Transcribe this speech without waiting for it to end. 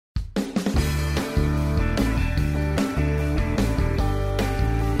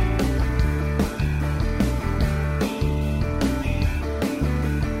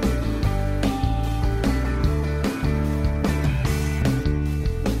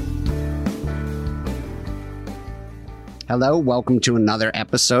Hello, welcome to another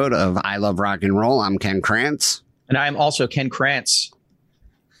episode of I Love Rock and Roll. I'm Ken Krantz. And I'm also Ken Krantz.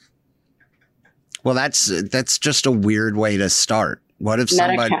 Well, that's just a weird way to start. What if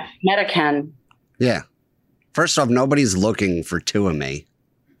somebody... Meta-Ken. Yeah. First off, nobody's looking for two of me.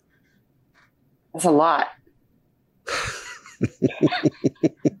 That's a lot.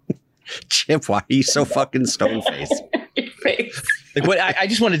 Chip, why are you so fucking stone-faced? Like what? I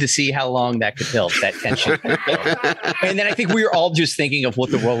just wanted to see how long that could build, that tension. And then I think we were all just thinking of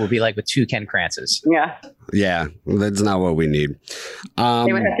what the world would be like with two Ken Krantzes. Yeah. Yeah, that's not what we need.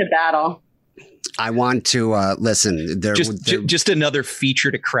 They would have to battle. I want to listen. Just another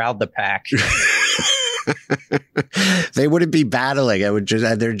feature to crowd the pack. They wouldn't be battling.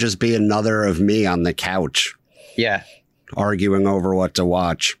 There'd just be another of me on the couch. Yeah. Arguing over what to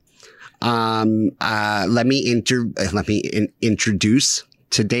watch. Let me introduce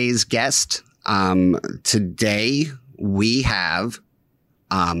today's guest. Today we have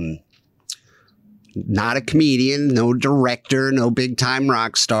not a comedian, no director, no big time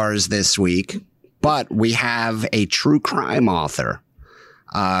rock stars this week, but we have a true crime author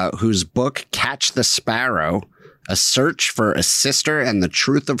whose book Catch the Sparrow: A Search for a Sister and the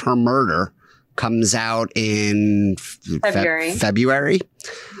Truth of Her Murder comes out in February.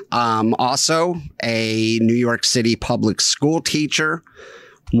 Also a New York City public school teacher,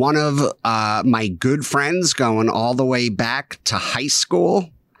 one of my good friends going all the way back to high school,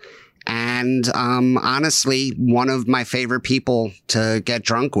 and honestly, one of my favorite people to get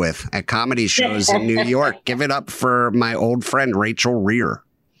drunk with at comedy shows in New York. Give it up for my old friend, Rachel Rear.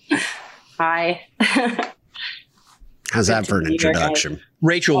 Hi. How's that for an introduction?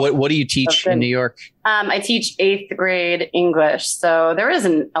 Rachel, what do you teach in New York? I teach 8th grade English, so there is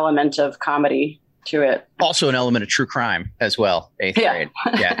an element of comedy to it. Also an element of true crime as well, 8th grade.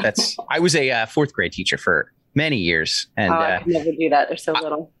 Yeah, I was a 4th grade teacher for many years. And I could never do that. They're so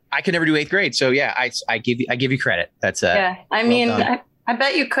little. I could never do 8th grade. So yeah, I give you credit. That's yeah. I mean, I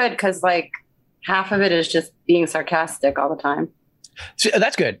bet you could, because like half of it is just being sarcastic all the time. So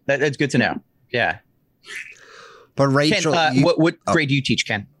that's good. That's good to know. Yeah. But Rachel, Ken, what grade do you teach,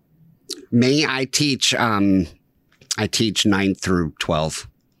 Ken? Me, I teach 9 through 12.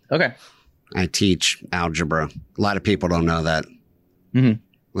 Okay. I teach algebra. A lot of people don't know that. Mm-hmm.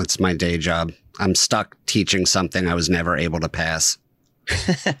 That's my day job. I'm stuck teaching something I was never able to pass.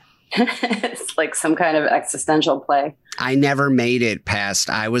 It's like some kind of existential play. I never made it past.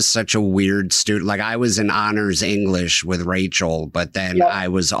 I was such a weird student. Like I was in honors English with Rachel, but then I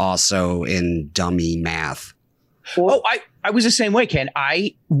was also in dummy math. Oh, I was the same way, Ken.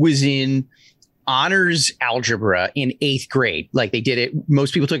 I was in honors algebra in 8th grade. Like they did it.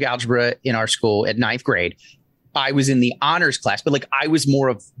 Most people took algebra in our school at 9th grade. I was in the honors class, but like I was more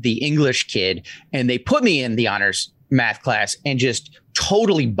of the English kid, and they put me in the honors math class and just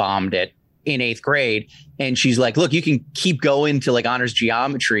totally bombed it in 8th grade. And she's like, look, you can keep going to like honors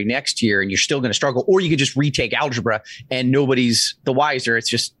geometry next year and you're still going to struggle, or you could just retake algebra and nobody's the wiser. It's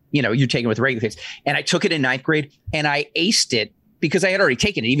just, you're taking it with regular kids. And I took it in 9th grade and I aced it because I had already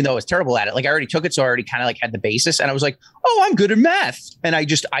taken it, even though I was terrible at it. Like I already took it. So I already kind of like had the basis, and I was like, oh, I'm good at math. And I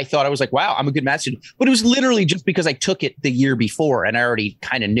thought I was like, wow, I'm a good math student. But it was literally just because I took it the year before and I already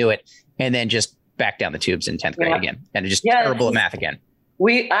kind of knew it, and then just back down the tubes in 10th grade again. And just terrible at math again.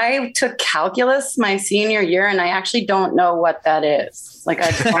 I took calculus my senior year, and I actually don't know what that is. Like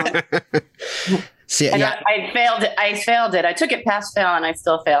I failed it. I failed it. I took it pass fail, and I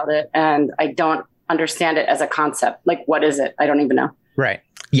still failed it. And I don't understand it as a concept. Like, what is it? I don't even know. Right.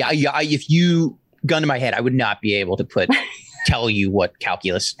 Yeah. If you gun to my head, I would not be able to tell you what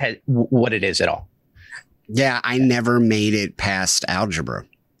calculus what it is at all. Yeah. I never made it past algebra.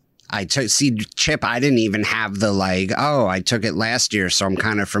 Chip, I didn't even have the I took it last year, so I'm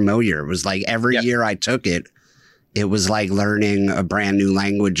kind of familiar. It was like every year I took it, it was like learning a brand new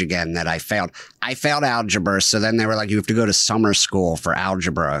language again that I failed. I failed algebra, so then they were like, you have to go to summer school for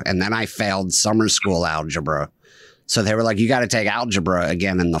algebra. And then I failed summer school algebra. So they were like, you got to take algebra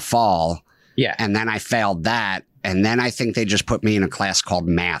again in the fall. Yeah. And then I failed that. And then I think they just put me in a class called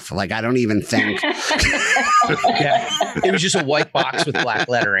math. Like, I don't even think. Yeah. It was just a white box with black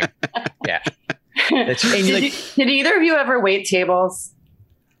lettering. Yeah. Did either of you ever wait tables?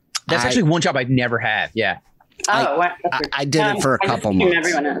 That's actually one job I've never had. Yeah. I did it for a couple months.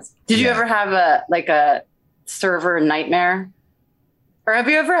 Everyone has. Did you ever have a server nightmare? Or have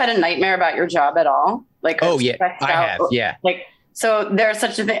you ever had a nightmare about your job at all? Like, I have. Yeah. Like, so there's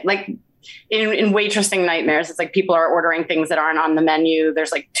such a thing, like in waitressing nightmares, it's like people are ordering things that aren't on the menu.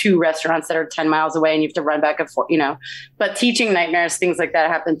 There's like 2 restaurants that are 10 miles away and you have to run back and forth, but teaching nightmares, things like that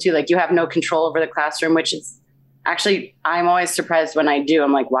happen too. Like you have no control over the classroom, which is actually, I'm always surprised when I do.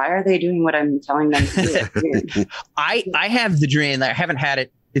 I'm like, why are they doing what I'm telling them to do? I have the dream. I haven't had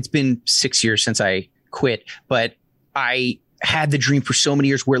it. It's been 6 years since I quit, but I had the dream for so many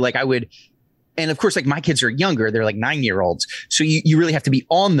years where like I would, and of course, like my kids are younger. They're like 9-year-olds. So you really have to be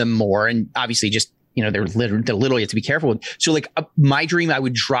on them more. And obviously just, you know, they're little, you have to be careful with. So like my dream, I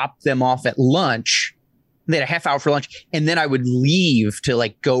would drop them off at lunch. They had a half hour for lunch, and then I would leave to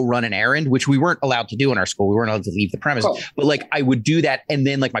like go run an errand, which we weren't allowed to do in our school. We weren't allowed to leave the premise, but like I would do that. And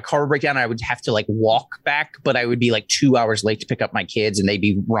then like my car would break down and I would have to like walk back, but I would be like 2 hours late to pick up my kids and they'd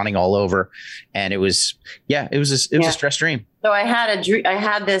be running all over. And it was a stress dream. So I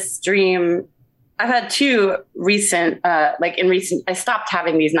had this dream. I've had two recent, I stopped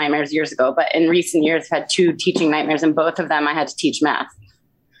having these nightmares years ago, but in recent years I've had two teaching nightmares, and both of them I had to teach math.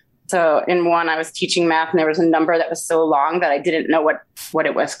 So in one, I was teaching math and there was a number that was so long that I didn't know what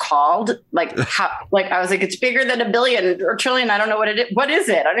it was called. Like how, like I was like, it's bigger than a billion or trillion. I don't know what it is. What is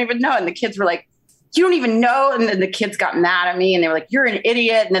it? I don't even know. And the kids were like, you don't even know. And then the kids got mad at me and they were like, you're an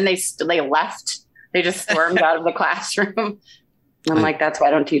idiot. And then they left. They just stormed out of the classroom. And I'm like, that's why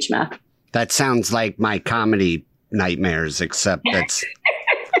I don't teach math. That sounds like my comedy nightmares, except that's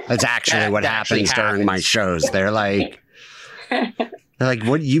actually what happens during my shows. They're like,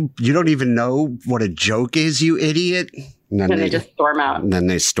 what, you don't even know what a joke is, you idiot? And then they just storm out. And then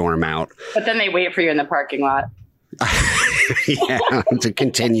they storm out. But then they wait for you in the parking lot. Yeah, to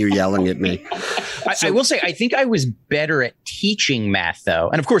continue yelling at me. I will say, I think I was better at teaching math, though.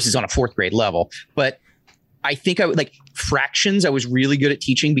 And of course, it's on a 4th grade level. But I think I would like fractions. I was really good at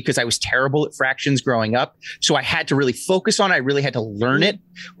teaching because I was terrible at fractions growing up. So I had to really focus on it. I really had to learn it.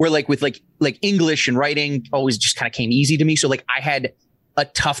 Where like with like English and writing always just kind of came easy to me. So like I had a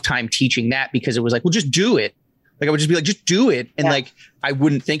tough time teaching that because it was like, well, just do it. Like I would just be like, just do it. And like, I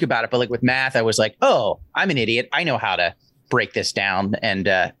wouldn't think about it. But like with math, I was like, oh, I'm an idiot. I know how to break this down and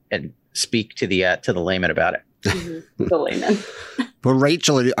speak to the layman about it. Mm-hmm. The layman. Well,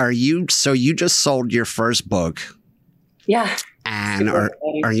 Rachel, you just sold your first book. Yeah. And are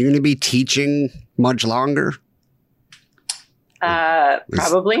you going to be teaching much longer?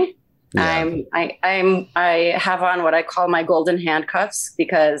 Probably. Yeah. I have on what I call my golden handcuffs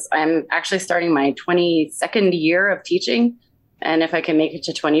because I'm actually starting my 22nd year of teaching. And if I can make it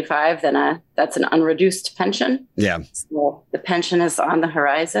to 25, then that's an unreduced pension. Yeah. So the pension is on the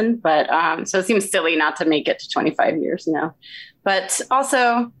horizon, but so it seems silly not to make it to 25 years now. But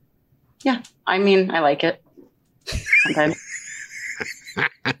also, yeah, I mean, I like it sometimes.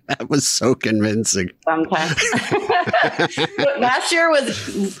 That was so convincing. Sometimes. Last year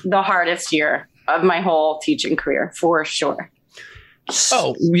was the hardest year of my whole teaching career, for sure.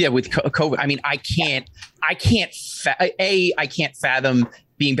 Oh yeah, with COVID. I mean, I can't fathom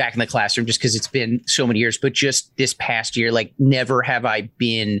being back in the classroom just because it's been so many years. But just this past year, like never have I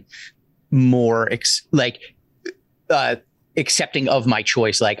been more accepting of my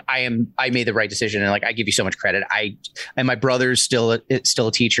choice. Like I made the right decision, and like I give you so much credit. And my brother's still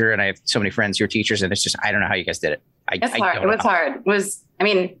a teacher, and I have so many friends who are teachers, and it's just I don't know how you guys did it. It was hard.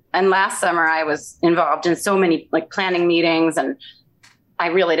 And last summer I was involved in so many like planning meetings, and I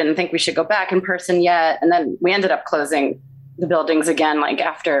really didn't think we should go back in person yet. And then we ended up closing the buildings again, like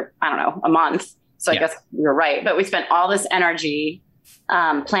after, I don't know, a month. So I guess you're right. But we spent all this energy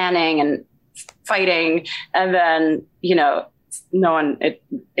planning and fighting. And then,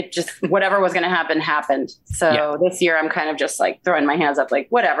 it just, whatever was going to happen happened. So this year I'm kind of just like throwing my hands up, like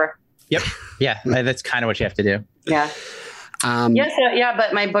whatever. Yep. Yeah. That's kind of what you have to do. Yeah.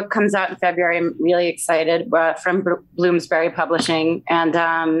 But my book comes out in February. I'm really excited from Bloomsbury Publishing.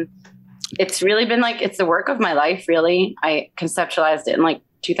 And it's really been like, it's the work of my life, really. I conceptualized it in like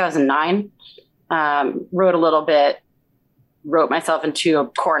 2009, wrote a little bit, wrote myself into a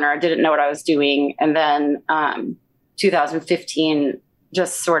corner, didn't know what I was doing. And then 2015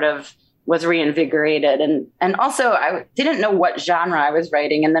 just sort of was reinvigorated. And also I didn't know what genre I was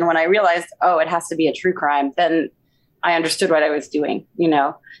writing. And then when I realized, oh, it has to be a true crime, then I understood what I was doing,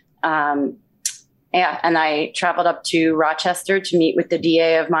 and I traveled up to Rochester to meet with the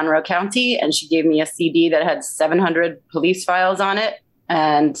DA of Monroe County, and she gave me a CD that had 700 police files on it.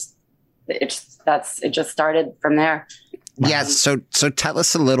 And it just started from there. Yes. So tell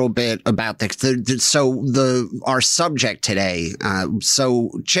us a little bit about our subject today.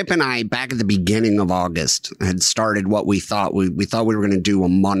 So Chip and I, back at the beginning of August, had started what we thought we thought we were going to do a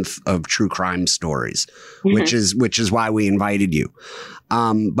month of true crime stories, mm-hmm. which is why we invited you.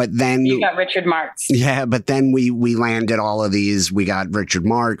 But then you got Richard Marks. Yeah. But then we landed all of these. We got Richard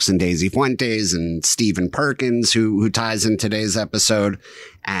Marks and Daisy Fuentes and Stephen Perkins, who ties in today's episode.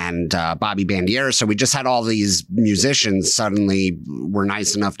 and Bobby Bandiera. So we just had all these musicians suddenly were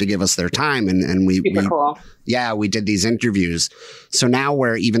nice enough to give us their time, and we cool. Yeah, we did these interviews. So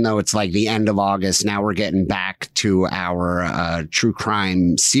now even though it's like the end of August, now we're getting back to our true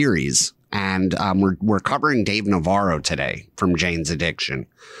crime series. And we're covering Dave Navarro today from Jane's Addiction,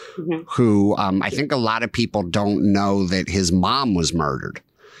 who I think a lot of people don't know that his mom was murdered.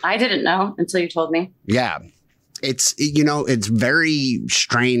 I didn't know until you told me. Yeah. It's very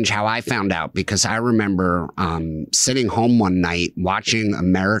strange how I found out, because I remember sitting home one night watching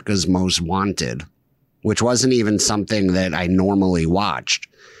America's Most Wanted, which wasn't even something that I normally watched.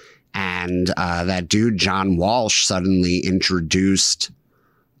 And that dude, John Walsh, suddenly introduced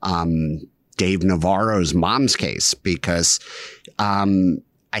Dave Navarro's mom's case, because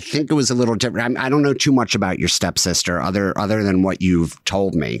I think it was a little different. I don't know too much about your stepsister other than what you've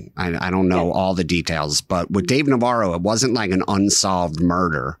told me. I don't know all the details, but with Dave Navarro, it wasn't like an unsolved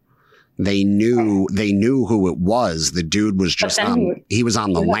murder. They knew who it was. The dude was just he was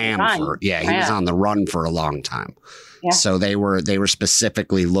on the lam he was on the run for a long time. Yeah. So they were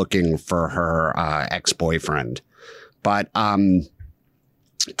specifically looking for her ex-boyfriend. But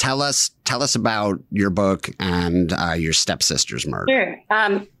tell us about your book and your stepsister's murder. Sure.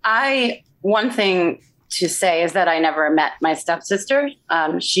 One thing to say is that I never met my stepsister.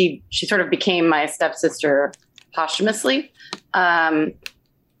 She sort of became my stepsister posthumously. So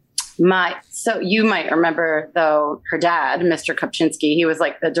you might remember, though, her dad, Mr. Kopczynski, he was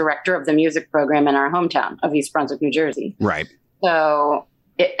like the director of the music program in our hometown of East Brunswick, New Jersey. Right. So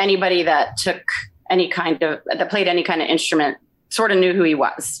anybody that played any kind of instrument sort of knew who he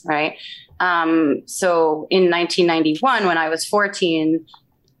was, right? So in 1991, when I was 14,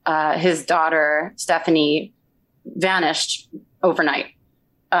 his daughter, Stephanie, vanished overnight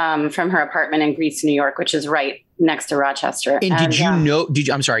from her apartment in Greece, New York, which is right next to Rochester. And did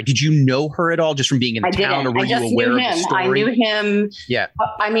you know her at all, just from being in the town, or were you aware of the story? I knew him. Yeah.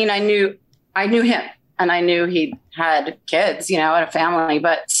 I mean, I knew him, and I knew he had kids, and a family,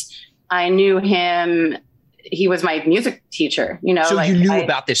 but I knew him. He was my music teacher, So you knew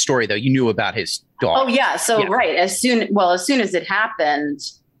about this story, though. You knew about his daughter. Oh yeah. So right. As soon as it happened,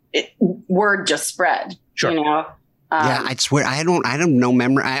 word just spread, Sure. Yeah, I swear I don't know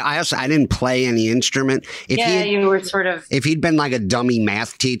memory. I didn't play any instrument. You were sort of. If he'd been like a dummy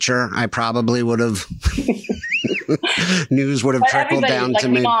math teacher, I probably would have. News would have trickled down to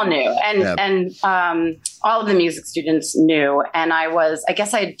me. We all knew, and all of the music students knew. And I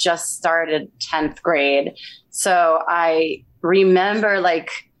guess I had just started 10th grade, so I remember like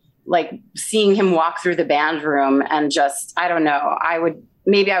seeing him walk through the band room, and just I don't know.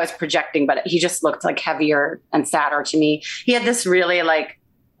 Maybe I was projecting, but he just looked like heavier and sadder to me. He had this really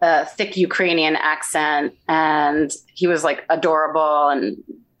thick Ukrainian accent, and he was like adorable, and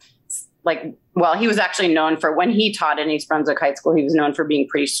he was actually known for, when he taught in East Brunswick High School, he was known for being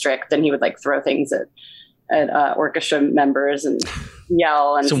pretty strict, and he would throw things at orchestra members and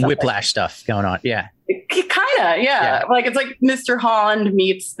yell and some whiplash stuff going on. Yeah. Kind of, yeah. It's like Mr. Holland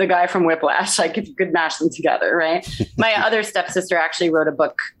meets the guy from Whiplash. If you could mash them together, right? My other stepsister actually wrote a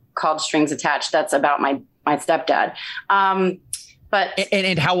book called Strings Attached. That's about my stepdad. But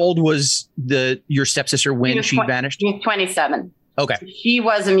and how old was your stepsister when she vanished? She was 27. Okay. She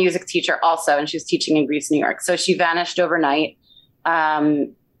was a music teacher also, and she was teaching in Greece, New York. So she vanished overnight.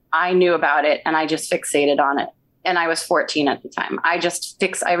 I knew about it, and I just fixated on it. And I was 14 at the time. I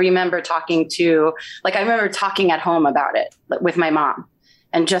remember talking at home about it with my mom.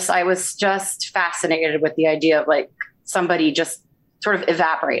 And I was just fascinated with the idea of somebody just sort of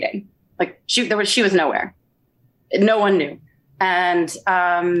evaporating. She was nowhere. No one knew. And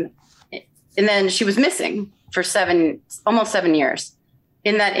then she was missing for almost 7 years.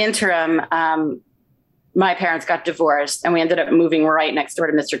 In that interim, my parents got divorced, and we ended up moving right next door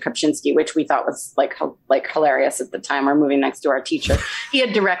to Mr. Kopczynski, which we thought was hilarious at the time. We're moving next to our teacher. He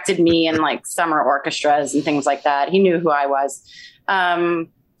had directed me in summer orchestras and things like that. He knew who I was.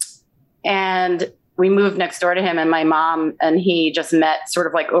 And we moved next door to him, and my mom and he just met sort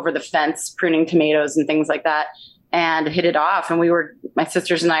of over the fence, pruning tomatoes and things like that, and hit it off. And my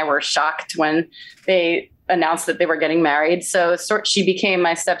sisters and I were shocked when they announced that they were getting married. So she became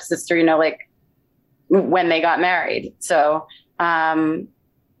my stepsister, when they got married. So I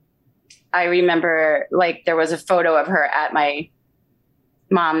remember there was a photo of her at my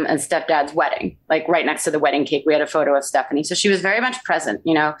mom and stepdad's wedding, right next to the wedding cake. We had a photo of Stephanie. So she was very much present,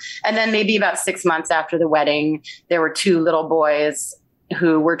 And then maybe about 6 months after the wedding, there were two little boys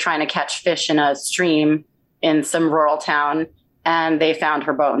who were trying to catch fish in a stream in some rural town, and they found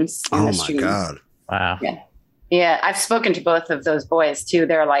her bones in the stream. My God. Wow. Yeah. Yeah, I've spoken to both of those boys too.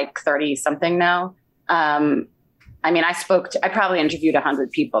 They're like 30 something now. I mean, I probably interviewed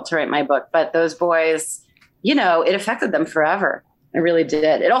 100 people to write my book, but those boys, you know, it affected them forever. It really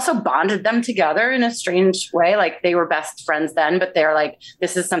did. It also bonded them together in a strange way. Like they were best friends then, but they're like,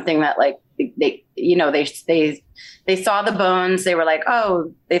 this is something that like they saw the bones. They were like,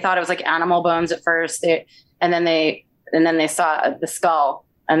 oh, they thought it was like animal bones at first. And then they saw the skull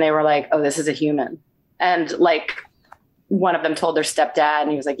and they were like, oh, this is a human. And like one of them told their stepdad and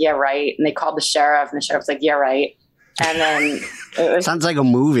he was like, yeah, right. And they called the sheriff and the sheriff was like, yeah, right. And then it was, sounds like a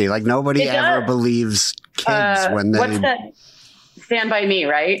movie. Like nobody ever believes kids when they. What's that? Stand by Me,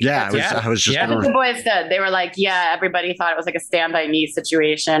 right? Yeah, I was just. That's what the boys said. They were like, yeah, everybody thought it was like a Stand by Me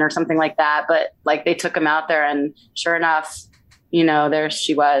situation or something like that. But like they took him out there, and sure enough, you know, there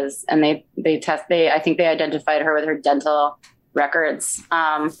she was, and I think they identified her with her dental records,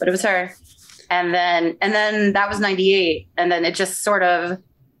 but it was her. And then that was 98, and then it just sort of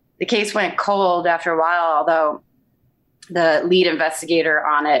the case went cold after a while, although the lead investigator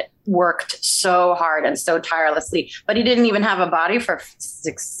on it worked so hard and so tirelessly, but he didn't even have a body for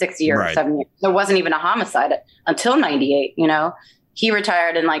 6 years, right. 7 years. There wasn't even a homicide until 98, you know. He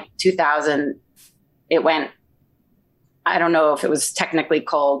retired in like 2000. It went, I don't know if it was technically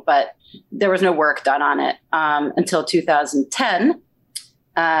cold, but there was no work done on it until 2010,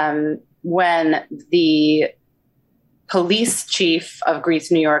 when the police chief of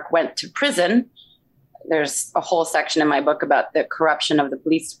Greece, New York, went to prison. There's a whole section in my book about the corruption of the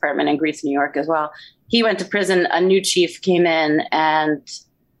police department in Greece, New York as well. He went to prison. A new chief came in, and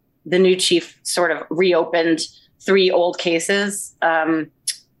the new chief sort of reopened 3 old cases.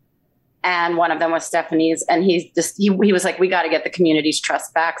 And one of them was Stephanie's. And he was like, we got to get the community's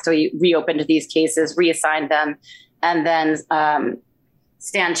trust back. So he reopened these cases, reassigned them. And then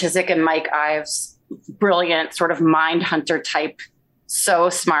Stan Chiswick and Mike Ives, brilliant sort of mind hunter type,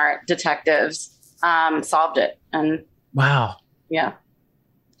 so smart detectives, solved it. And wow. Yeah.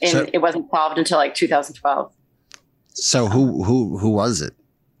 And it wasn't solved until like 2012. So who was it?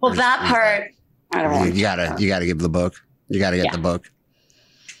 Well, that part, I don't know. You gotta give the book. You gotta get the book.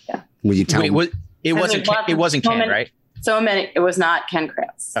 Yeah. Will you tell me? It wasn't Ken, right? So many. It was not Ken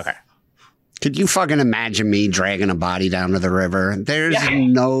Krantz. Okay. Could you fucking imagine me dragging a body down to the river? There's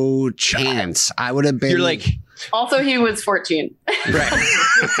no chance. I would have been. You're like. Also, he was 14. Right.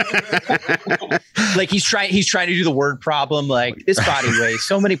 Like he's trying to do the word problem. Like this body weighs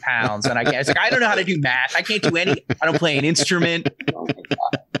so many pounds, and I can't. It's like I don't know how to do math. I can't do any. I don't play an instrument. Oh my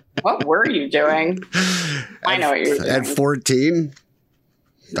God. What were you doing? I know what you're doing. At 14,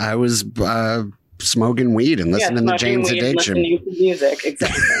 I was smoking weed and listening to Jane's Addiction. Listening to music,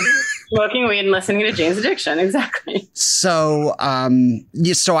 exactly. Smoking weed and listening to Jane's Addiction, exactly. So,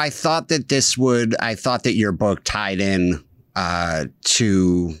 so I thought that your book tied in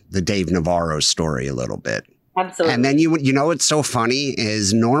to the Dave Navarro story a little bit. Absolutely. And then you know what's so funny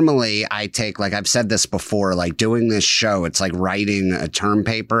is normally I take, like I've said this before, like doing this show, it's like writing a term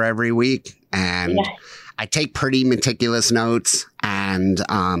paper every week, and I take pretty meticulous notes. And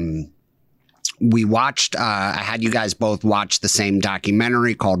we watched, I had you guys both watch the same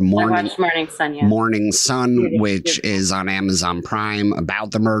documentary called Morning Sun, yeah. Morning Sun, which is on Amazon Prime,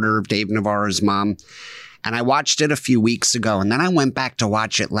 about the murder of Dave Navarro's mom. And I watched it a few weeks ago, and then I went back to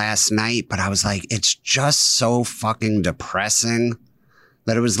watch it last night, but I was like, it's just so fucking depressing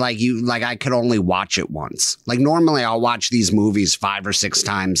that it was like I could only watch it once. Like normally I'll watch these movies 5 or 6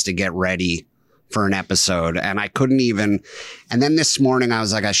 times to get ready for an episode, and I couldn't even. And then this morning I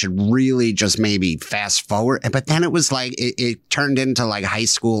was like, I should really just maybe fast forward. But then it was like, it turned into like high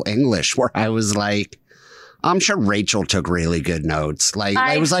school English where I was like, I'm sure Rachel took really good notes. Like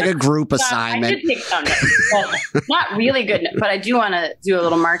it was like a group assignment. I did take some notes, but not really good. But I do want to do a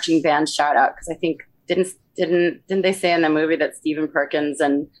little marching band shout out because I think didn't they say in the movie that Stephen Perkins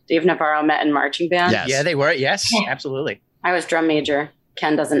and Dave Navarro met in marching band? Yes. Yeah, they were. Yes, absolutely. I was drum major.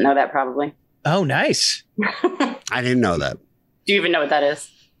 Ken doesn't know that probably. Oh, nice. I didn't know that. Do you even know what that is?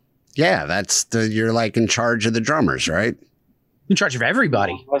 Yeah, you're like in charge of the drummers, right? In charge of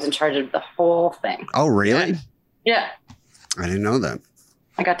everybody. I was in charge of the whole thing. Oh, really? Yeah. I didn't know that.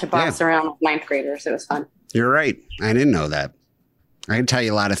 I got to boss around with 9th graders. It was fun. You're right. I didn't know that. I can tell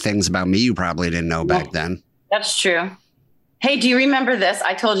you a lot of things about me you probably didn't know back then. That's true. Hey, do you remember this?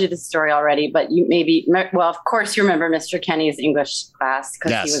 I told you this story already, but of course you remember Mr. Kenny's English class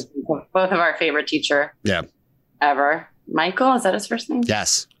because he was both of our favorite teacher ever. Michael, is that his first name?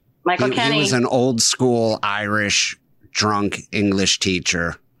 Yes. Michael Kenny. He was an old school Irish drunk English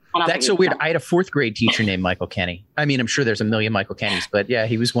teacher That's so weird. I had a 4th grade teacher named Michael Kenny. I mean, I'm sure there's a million Michael Kennys, but yeah,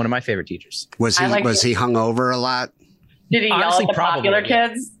 he was one of my favorite teachers. Was he hungover a lot? Did he Honestly, yell at the probably, popular yeah.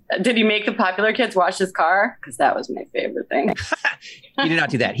 kids? Did he make the popular kids wash his car? Because that was my favorite thing. He did not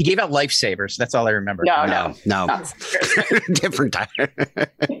do that. He gave out lifesavers. That's all I remember. No. Different time.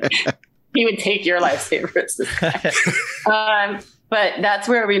 He would take your lifesavers. But that's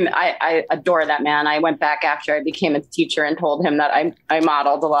where I adore that man. I went back after I became a teacher and told him that I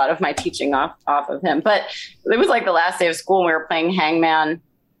modeled a lot of my teaching off of him. But it was like the last day of school and we were playing Hangman.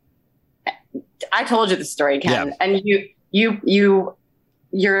 I told you the story, Ken. Yeah. And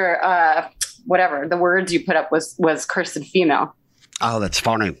your whatever, the words you put up was cursed female. Oh, that's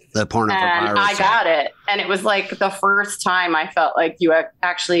funny. The porno for And pirates. I got it. And it was like the first time I felt like you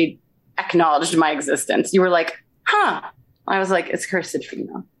actually acknowledged my existence. You were like, huh. I was like, it's cursed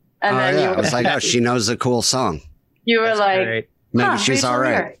female. And then you I was like, oh, she knows a cool song. You were That's like, great. Maybe she's Rachel all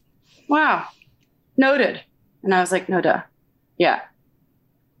right. Lear. Wow. Noted. And I was like, no duh. Yeah.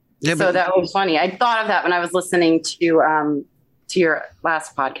 Yeah, So that was funny. I thought of that when I was listening to your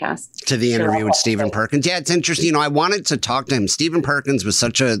last podcast. to the interview with Stephen Perkins. Yeah, it's interesting. You know, I wanted to talk to him. Stephen Perkins was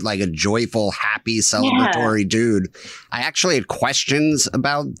such a joyful, happy, celebratory dude. I actually had questions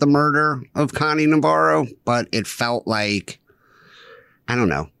about the murder of Connie Navarro, but it felt like, I don't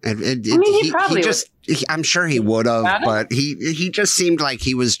know. I'm sure he would have, but he just seemed like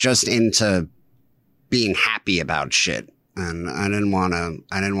he was just into being happy about shit. And I didn't want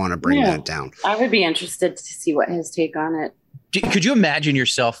to bring that down. I would be interested to see what his take on it. Could you imagine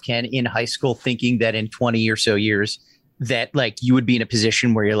yourself, Ken, in high school thinking that in 20 or so years that like you would be in a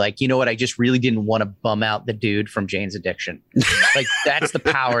position where you're like, you know what? I just really didn't want to bum out the dude from Jane's Addiction. Like that's the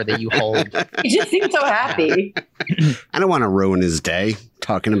power that you hold. He just seemed so happy. I don't want to ruin his day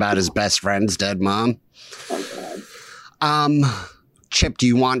talking about his best friend's dead mom. Chip, do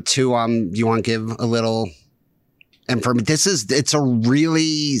you want to give a little information?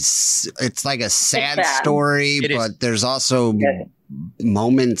 It's like a sad story, but there's also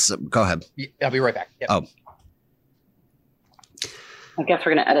moments. Go ahead. I'll be right back. Yep. Oh, I guess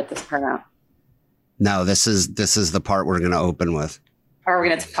we're going to edit this part out. no, this is the part we're going to open with. Or we're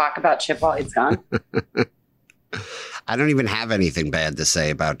going to talk about Chip while he's gone. I don't even have anything bad to say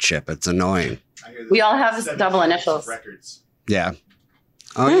about Chip. It's annoying. We all have double initials. Records. Yeah.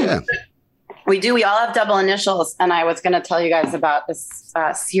 Oh, yeah. We do. We all have double initials. And I was going to tell you guys about this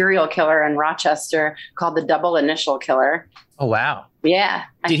serial killer in Rochester called the Double Initial Killer. Oh, wow. Yeah.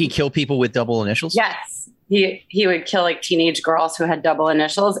 Did he kill people with double initials? Yes. He would kill like teenage girls who had double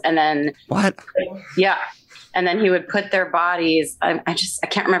initials. And then, What? yeah. And then he would put their bodies, I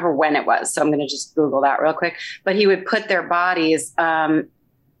can't remember when it was. So I'm going to just Google that real quick. But he would put their bodies,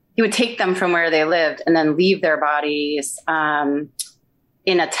 he would take them from where they lived and then leave their bodies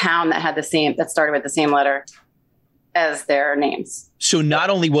in a town that started with the same letter as their names. So not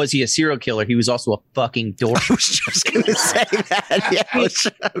only was he a serial killer, he was also a fucking dork. I was just going to say that. Yeah, I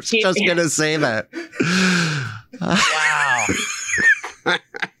was just going to say that. Wow.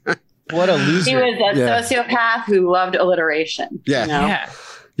 What a loser. He was a sociopath who loved alliteration. Yeah. You know?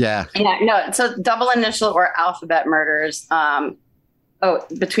 Yeah. Yeah. No. So double initial or alphabet murders.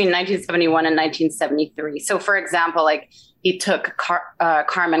 Between 1971 and 1973. So, for example, like he took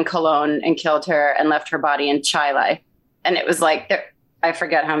Carmen Colon and killed her and left her body in Chile, and it was like I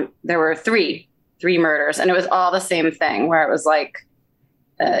forget how there were three murders, and it was all the same thing where it was like,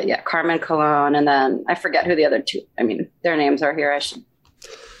 Carmen Colon, and then I forget who the other two. I mean, their names are here.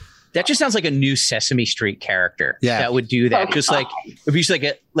 That just sounds like a new Sesame Street character. Yeah. That would do that. Oh, just like it'd be just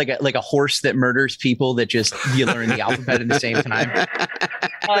like a horse that murders people that just you learn the alphabet at the same time.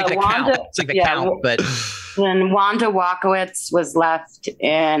 Like the count. It's like the count, but then Wanda Wakowitz was left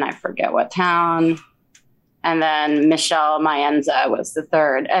in I forget what town. And then Michelle Maenza was the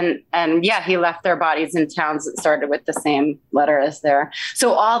third. And yeah, he left their bodies in towns that started with the same letter as their.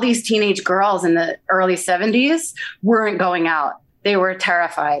 So all these teenage girls in the early 70s weren't going out. They were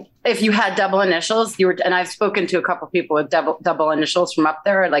terrified. If you had double initials, and I've spoken to a couple of people with double initials from up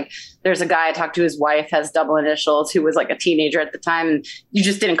there. Like there's a guy I talked to, his wife has double initials, who was like a teenager at the time. And you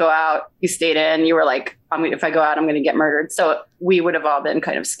just didn't go out. You stayed in. You were like, if I go out, I'm going to get murdered. So we would have all been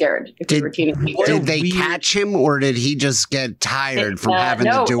kind of scared if we were teenagers. Did they catch him, or did he just get tired from having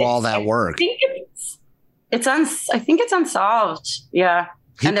to do all that work? I think it's unsolved. Yeah.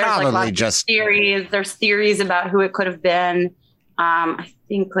 He and there's probably like just theories. There's theories about who it could have been. I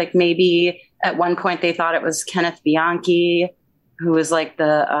think like maybe at one point they thought it was Kenneth Bianchi, who was like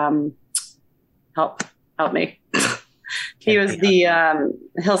the help me. He was the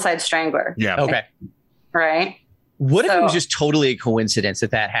Hillside Strangler. Yeah. okay. Right. What if it was just totally a coincidence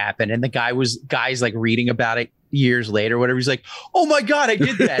that happened and the guy's like reading about it years later, whatever. He's like, oh my God, I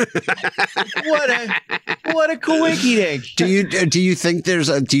did that. what a coinky-dink. Do you think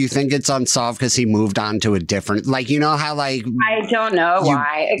it's unsolved because he moved on to a different, like, you know how like I don't know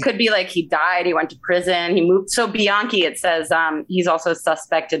why. It could be like he died, he went to prison, he moved. So Bianchi, it says he's also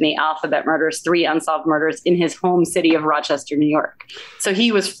suspect in the Alphabet murders, 3 unsolved murders in his home city of Rochester, New York. So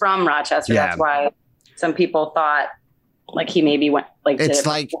he was from Rochester. Yeah. That's why some people thought like he maybe went like it was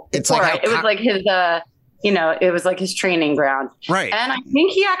like his it was like his training ground. Right. And I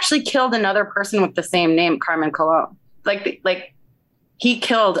think he actually killed another person with the same name, Carmen Colon. Like he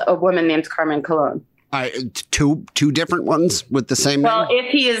killed a woman named Carmen Colon. Two different ones with the same name? Well,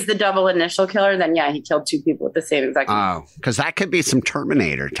 if he is the double initial killer, then yeah, he killed 2 people with the same exact name. Oh, because that could be some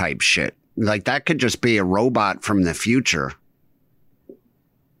Terminator type shit. Like that could just be a robot from the future.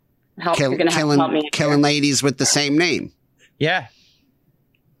 Killing ladies with the same name. Yeah.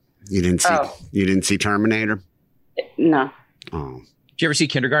 You didn't see Terminator? No. Oh. Did you ever see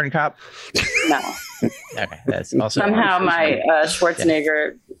Kindergarten Cop? No. Okay. That's also somehow my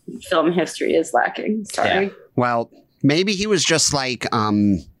Schwarzenegger film history is lacking. Sorry. Yeah. Well, maybe he was just like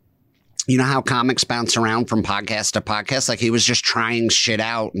you know how comics bounce around from podcast to podcast? Like he was just trying shit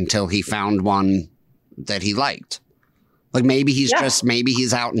out until he found one that he liked. Like maybe he's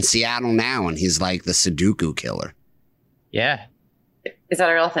out in Seattle now and he's like the Sudoku killer. Yeah. Is that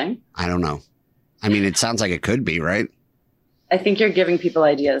a real thing? I don't know. I mean, it sounds like it could be, right? I think you're giving people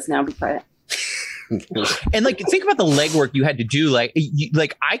ideas now. Be quiet. And like, think about the legwork you had to do. Like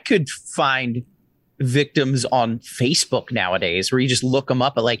I could find victims on Facebook nowadays where you just look them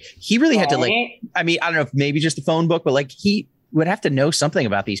up. But like, he really had to like, I mean, I don't know if maybe just the phone book, but like he would have to know something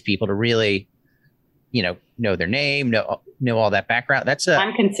about these people to really, know their name, know all that background. That's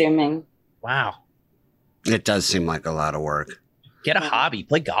time consuming. Wow. It does seem like a lot of work. Get a hobby,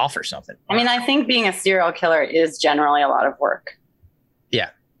 play golf or something. I mean, I think being a serial killer is generally a lot of work. Yeah.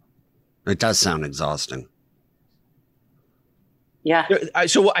 It does sound exhausting. Yeah.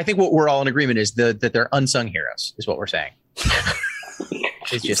 So I think what we're all in agreement is that they're unsung heroes is what we're saying.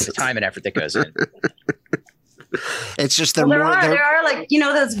 It's just the time and effort that goes in. It's just there are like,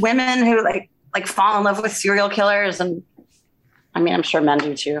 those women who like fall in love with serial killers. And I mean, I'm sure men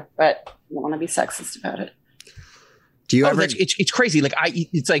do too, but I don't want to be sexist about it. Do you ever? It's crazy. Like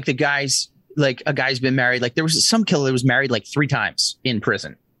it's like a guy's been married. Like there was some killer that was married like 3 times in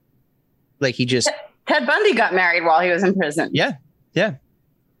prison. Like he just Ted Bundy got married while he was in prison. Yeah. Yeah.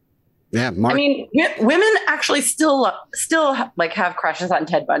 I mean, women actually still like have crushes on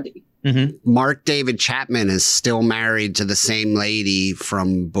Ted Bundy. Mm-hmm. Mark David Chapman is still married to the same lady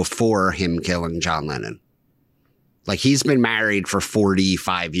from before him killing John Lennon. Like he's been married for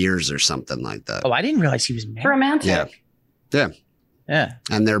 45 years or something like that. Oh, I didn't realize he was married. Romantic. Yeah.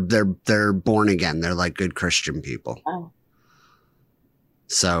 And they're born again. They're like good Christian people. Oh.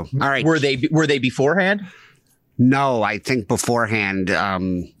 So, all right. Were they beforehand? No, I think beforehand,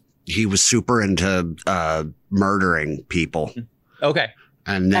 he was super into murdering people. Okay.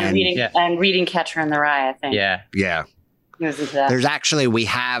 And then reading Catcher in the Rye, I think. Yeah. He was into that. There's actually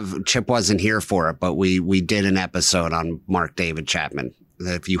Chip wasn't here for it, but we did an episode on Mark David Chapman.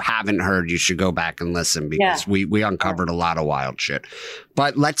 If you haven't heard, you should go back and listen because we uncovered a lot of wild shit.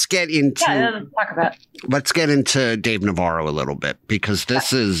 But let's get into let's get into Dave Navarro a little bit because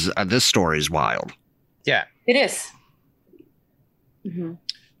this is this story is wild. Yeah, it is. Mm-hmm.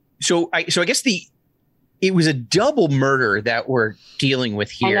 So I guess it was a double murder that we're dealing with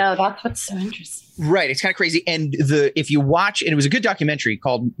here. I know, that's what's so interesting. Right. It's kind of crazy. And if you watch, and it was a good documentary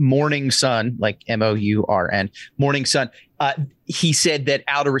called Morning Sun, like MOURN, Morning Sun. He said that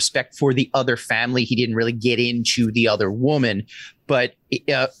out of respect for the other family, he didn't really get into the other woman. But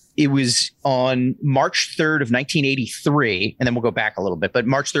it was on March 3rd of 1983, and then we'll go back a little bit. But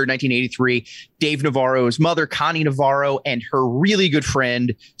March 3rd, 1983, Dave Navarro's mother, Connie Navarro, and her really good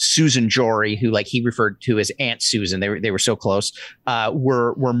friend, Susan Jory, who like he referred to as Aunt Susan, they were so close,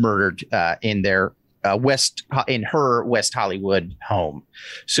 were murdered in their West Hollywood home.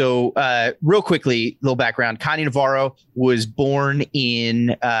 So real quickly, little background. Connie Navarro was born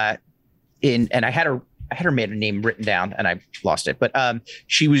in and I had her maiden name written down and I lost it, but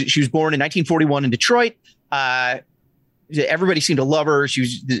she was born in 1941 in Detroit. Everybody seemed to love her. She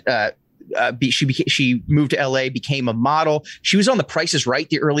was she moved to LA, became a model. She was on The Price is Right,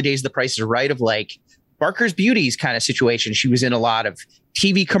 the early days of The Price is Right, of like Barker's Beauties kind of situation. She was in a lot of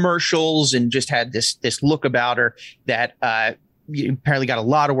TV commercials and just had this look about her that apparently got a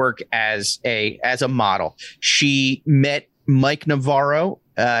lot of work as a model. She met Mike Navarro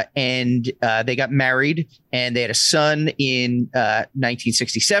and they got married, and they had a son in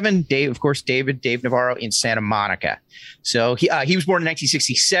 1967. Dave Navarro in Santa Monica. So he was born in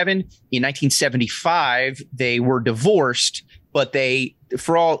 1967. In 1975, they were divorced, but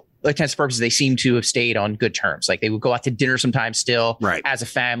for all intents and purposes, they seem to have stayed on good terms. Like they would go out to dinner sometimes still as a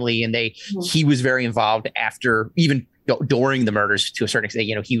family, and he was very involved after, even during the murders to a certain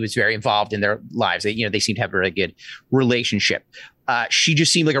extent. He was very involved in their lives. They seemed to have a really good relationship. She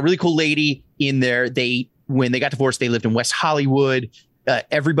just seemed like a really cool lady in there. When they got divorced, they lived in West Hollywood.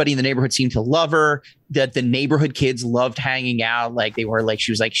 Everybody in the neighborhood seemed to love her. That the neighborhood kids loved hanging out. Like they were like,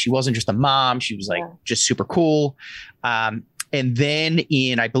 she wasn't just a mom. She was like just super cool. And then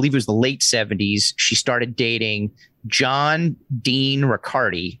in, I believe it was the late 70s, she started dating John Dean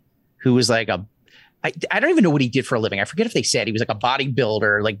Riccardi, who was like I don't even know what he did for a living. I forget if they said he was like a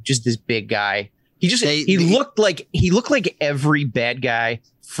bodybuilder, like just this big guy. He looked like every bad guy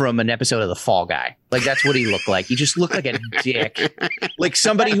from an episode of The Fall Guy. Like that's what he looked like. He just looked like a dick, like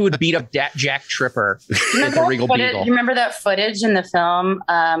somebody who would beat up Jack Tripper with a Regal Beagle. You remember that footage in the film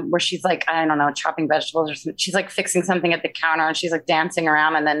where she's like, I don't know, chopping vegetables or something. She's like fixing something at the counter and she's like dancing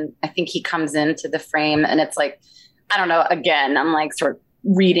around. And then I think he comes into the frame and it's like, I don't know, again, I'm like sort of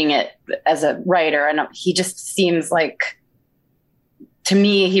reading it as a writer, and he just seems like, to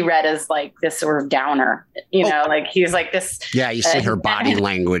me, he read as like this sort of downer, like he's like this. Yeah, you see her body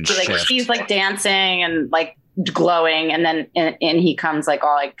language. Like shift. She's like dancing and like glowing, and then and he comes like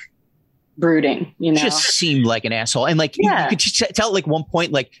all like brooding. Just seemed like an asshole, and like you could tell like one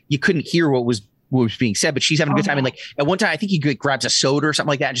point like you couldn't hear what was being said, but she's having a good time. And like at one time, I think he grabs a soda or something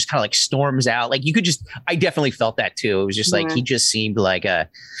like that and just kind of like storms out. Like I definitely felt that too. It was just like he just seemed like a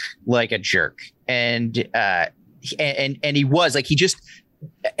jerk, and he was like, he just,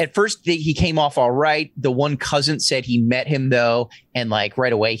 at first he came off all right. The one cousin said he met him though, and like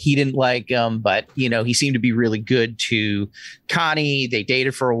right away he didn't like him, but he seemed to be really good to Connie. They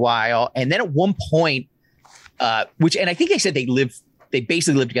dated for a while, and then at one point, and I think they said they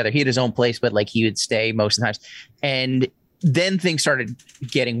basically lived together. He had his own place, but like he would stay most of the times. And then things started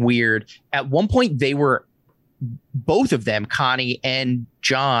getting weird. At one point, both of them, Connie and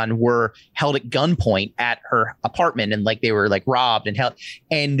John, were held at gunpoint at her apartment, and like they were like robbed and held.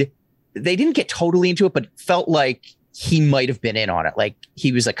 And they didn't get totally into it, but felt like he might have been in on it. Like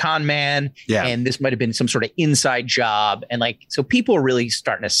he was a con man, and this might have been some sort of inside job. And like, so people are really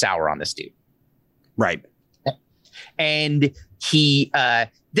starting to sour on this dude. Right. And he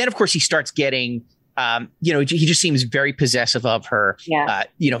then of course he starts getting he just seems very possessive of her.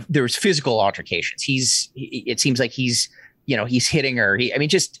 There was physical altercations. It seems like he's hitting her.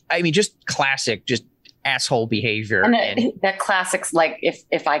 Just classic, just asshole behavior. And that classics, like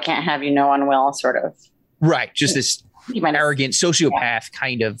if I can't have you, no one will, sort of. Right. Just this arrogant sociopath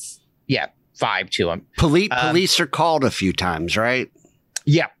kind of vibe to him. Police are called a few times, right?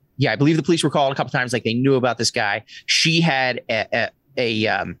 Yeah. Yeah, I believe the police were called a couple times. Like they knew about this guy. She had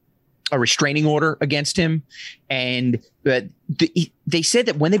a restraining order against him, and they said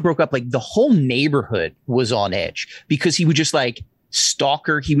that when they broke up, like the whole neighborhood was on edge because he would just like stalk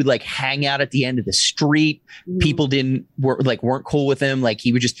her. He would like hang out at the end of the street. People weren't cool with him. Like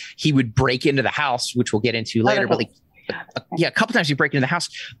he would break into the house, which we'll get into later. But like. A couple times he'd break into the house.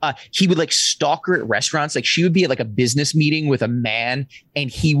 He would like stalk her at restaurants. Like she would be at like a business meeting with a man, and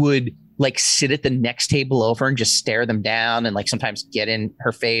he would like sit at the next table over and just stare them down, and like sometimes get in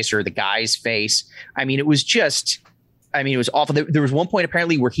her face or the guy's face. It was awful. There was one point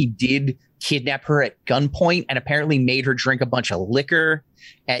apparently where he did kidnap her at gunpoint and apparently made her drink a bunch of liquor,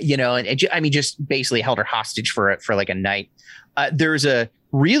 just basically held her hostage for like a night. There's a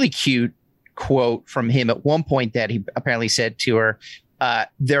really cute quote from him at one point that he apparently said to her,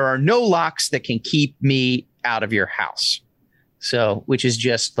 there are no locks that can keep me out of your house. So, which is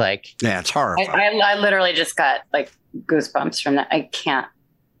just like, it's horrifying. I literally just got like goosebumps from that. I can't.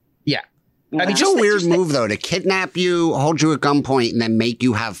 Yeah. It's a weird move though, to kidnap you, hold you at gunpoint, and then make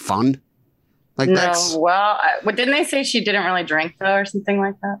you have fun. Like didn't they say she didn't really drink though, or something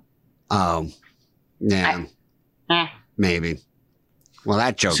like that? Oh, yeah, maybe. Well,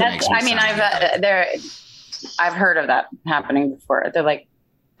 that joke makes me I've heard of that happening before. They're like,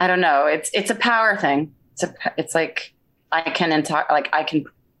 I don't know. It's a power thing. It's like I can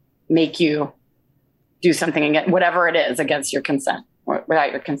make you do something against whatever it is against your consent or without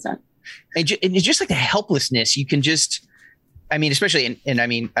your consent. And it's just like the helplessness. You can just, especially I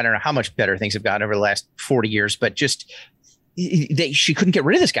don't know how much better things have gotten over the last 40 years, but just she couldn't get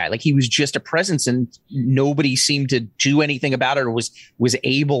rid of this guy. Like he was just a presence and nobody seemed to do anything about it or was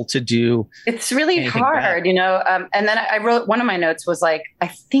able to do. It's really hard, you know? And then I wrote, one of my notes was like, I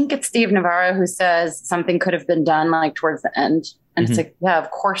think it's Dave Navarro who says something could have been done like towards the end. And it's like, yeah, of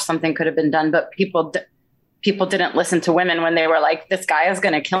course something could have been done, but people didn't listen to women when they were like, this guy is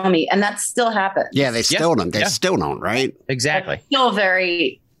going to kill me. And that still happens. Yeah, they still don't. They still don't, right? Exactly. That's still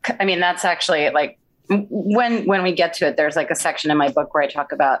very, I mean, that's actually like, when we get to it, there's like a section in my book where I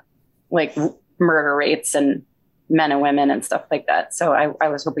talk about like murder rates and men and women and stuff like that. So I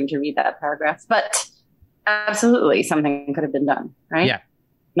was hoping to read that paragraph, but absolutely something could have been done, right? Yeah.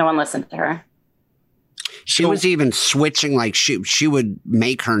 No one listened to her. She was even switching, like she would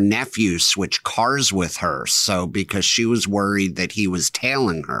make her nephew switch cars with her. So because she was worried that he was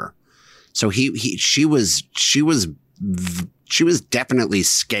tailing her. So she was definitely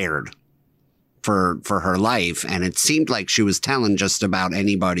scared for her life. And it seemed like she was telling just about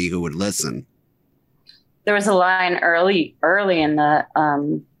anybody who would listen. There was a line early in the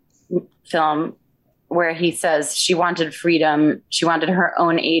film where he says she wanted freedom. She wanted her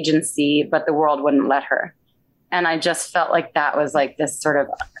own agency, but the world wouldn't let her. And I just felt like that was like this sort of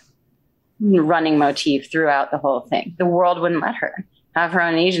running motif throughout the whole thing. The world wouldn't let her have her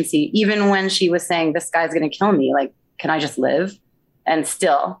own agency, even when she was saying, this guy's going to kill me. Like, can I just live? And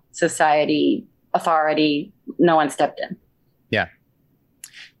still society, authority, no one stepped in. Yeah.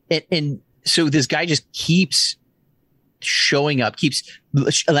 And so this guy just keeps showing up,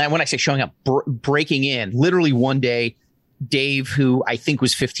 when I say showing up, breaking in. Literally one day, Dave, who I think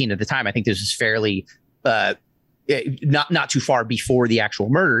was 15 at the time, I think this was fairly not too far before the actual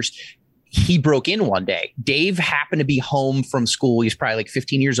murders, he broke in one day. Dave happened to be home from school. He's probably like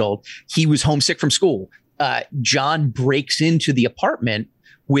 15 years old. He was homesick from school. John breaks into the apartment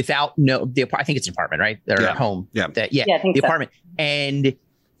without I think it's an apartment, right? They're at home. Yeah. I think the so. apartment. And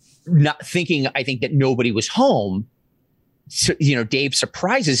not thinking, I think, that nobody was home. So, you know, Dave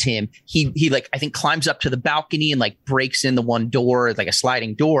surprises him. He like, I think, climbs up to the balcony and like breaks in the one door, like a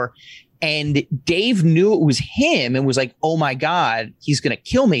sliding door. And Dave knew it was him and was like, oh my God, he's going to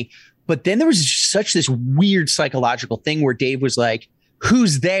kill me. But then there was such this weird psychological thing where Dave was like,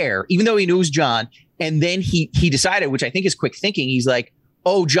 who's there? Even though he knew it was John. And then he decided, which I think is quick thinking. He's like,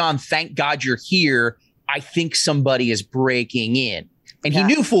 oh, John, thank God you're here. I think somebody is breaking in. And he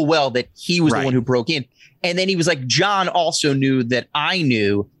knew full well that he was the one who broke in. And then he was like, John also knew that I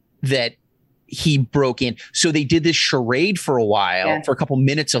knew that he broke in. So they did this charade for a while, for a couple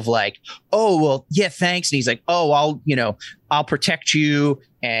minutes of like, oh, well, yeah, thanks. And he's like, oh, I'll protect you.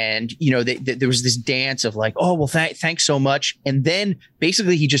 And, you know, there was this dance of like, oh, well, thanks so much. And then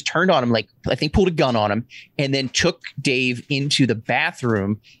basically he just turned on him, like, I think pulled a gun on him, and then took Dave into the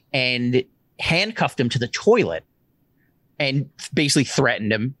bathroom and handcuffed him to the toilet and basically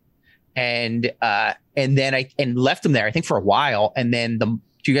threatened him. And then left him there, I think, for a while. And then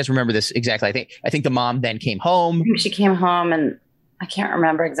do you guys remember this exactly? I think the mom then came home. I think she came home, and I can't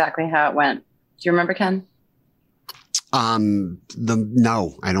remember exactly how it went. Do you remember, Ken?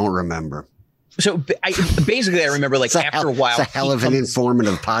 No, I don't remember. So I remember like after a while, it's a hell of an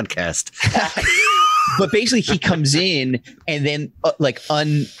informative podcast. But basically he comes in and then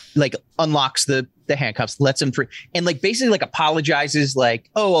unlocks the handcuffs, lets him free, and like basically like apologizes, like,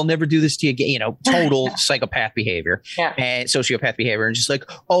 oh, I'll never do this to you again, you know, total psychopath behavior and sociopath behavior, and just like,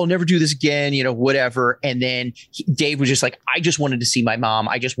 oh, I'll never do this again, you know, whatever. And then Dave was just like, I just wanted to see my mom.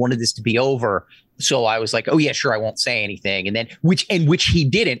 I just wanted this to be over. So I was like, oh yeah, sure, I won't say anything. And then which he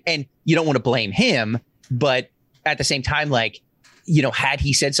didn't. And you don't want to blame him, but at the same time, like, you know, had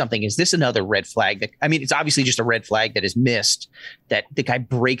he said something, is this another red flag? I mean, it's obviously just a red flag that is missed, that the guy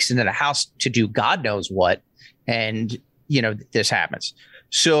breaks into the house to do God knows what. And, you know, this happens.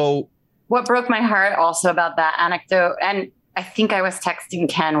 So what broke my heart also about that anecdote, and I think I was texting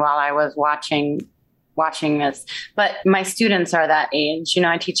Ken while I was watching this, but my students are that age. You know,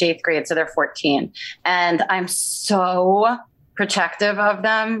 I teach 8th grade, so they're 14. And I'm so protective of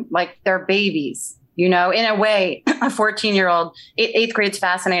them. Like, they're babies. You know, in a way, a 14-year-old, 8th grade's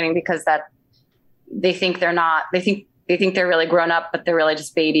fascinating because that they think they're not, they think they're really grown up, but they're really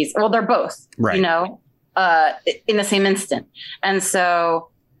just babies. Well, they're both, you know, in the same instant. And so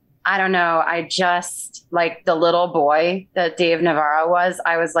I don't know. I just, like, the little boy that Dave Navarro was,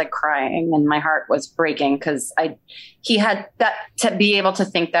 I was like crying and my heart was breaking because he had that, to be able to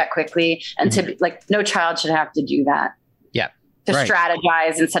think that quickly and to be like, no child should have to do that. Yeah. To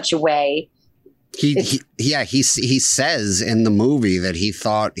strategize in such a way. He says in the movie that he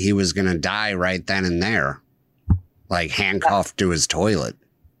thought he was going to die right then and there, like handcuffed to his toilet.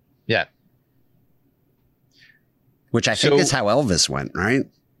 Yeah. Which I think is how Elvis went, right?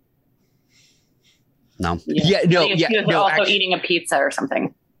 No. Yeah, no, he was no. Also eating a pizza or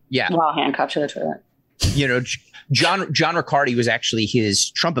something. Yeah. While handcuffed to the toilet. You know, John Riccardi was actually his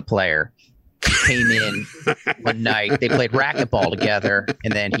trumpet player. Came in one night. They played racquetball together,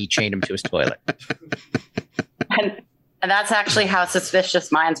 and then he chained him to his toilet. And that's actually how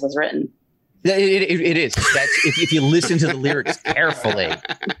Suspicious Minds was written. It is. That's if you listen to the lyrics carefully.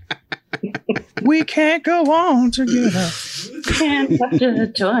 We can't go on together. Can't touch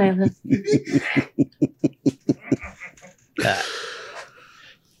the toilet.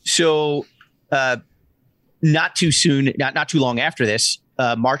 So, not too soon, not too long after this,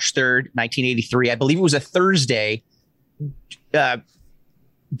 March 3rd, 1983, I believe it was a Thursday.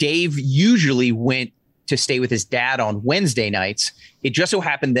 Dave usually went to stay with his dad on Wednesday nights. It just so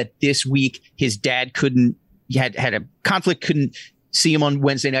happened that this week his dad had a conflict, couldn't see him on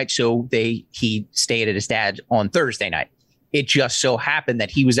Wednesday night, so he stayed at his dad on Thursday night. It just so happened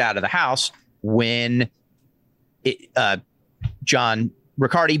that he was out of the house when John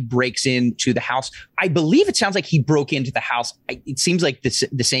Riccardi breaks into the house. I believe it sounds like he broke into the house. It seems like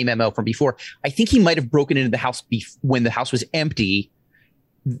the same MO from before. I think he might have broken into the house when the house was empty.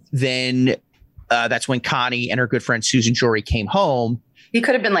 Then that's when Connie and her good friend Susan Jory came home. He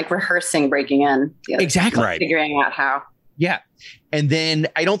could have been like rehearsing breaking in. Exactly. Right. Figuring out how. Yeah. And then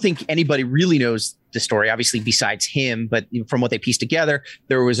I don't think anybody really knows the story, obviously, besides him. But from what they pieced together,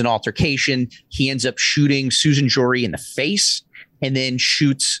 there was an altercation. He ends up shooting Susan Jory in the face and then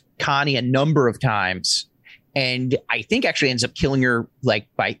shoots Connie a number of times. And I think actually ends up killing her like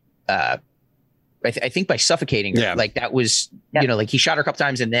by I think by suffocating her. Yeah. Like that was, like he shot her a couple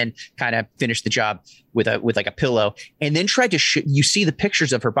times and then kind of finished the job with like a pillow and then tried to you see the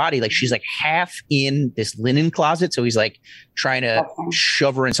pictures of her body. Like she's like half in this linen closet. So he's like trying to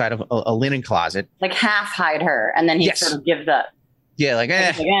shove her inside of a linen closet. Like half hide her. And then he sort of gives up. Yeah. Like,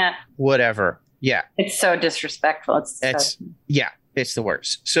 whatever. Yeah. It's so disrespectful. It's the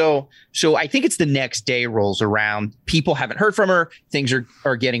worst. So I think it's the next day rolls around. People haven't heard from her. Things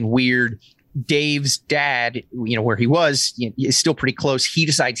are getting weird. Dave's dad, where he was, is still pretty close. He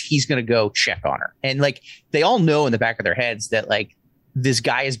decides he's going to go check on her. And like, they all know in the back of their heads that like, this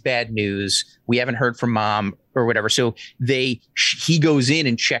guy is bad news. We haven't heard from mom or whatever. So he goes in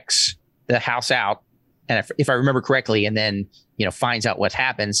and checks the house out. And if I remember correctly, and then, finds out what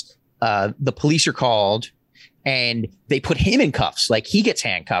happens, the police are called and they put him in cuffs. Like he gets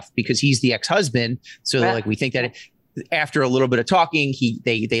handcuffed because he's the ex-husband. So they're like, we think that after a little bit of talking,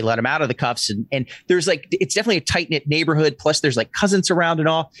 they let him out of the cuffs, and there's like, it's definitely a tight knit neighborhood. Plus there's like cousins around and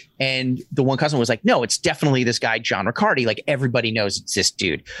all. And the one cousin was like, no, it's definitely this guy, John Riccardi. Like everybody knows it's this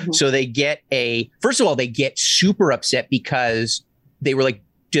dude. Mm-hmm. So they get first of all, they get super upset because they were like,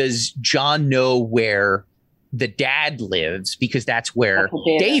 does John know where the dad lives? Because that's where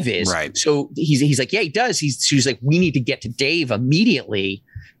Dave is. Right. So he's like, yeah, he does. She's like, we need to get to Dave immediately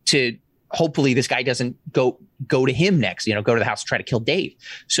to hopefully this guy doesn't go to him next, go to the house to try to kill Dave.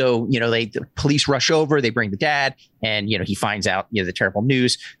 So, the police rush over, they bring the dad and, he finds out, the terrible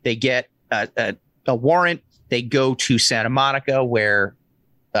news. They get a warrant. They go to Santa Monica where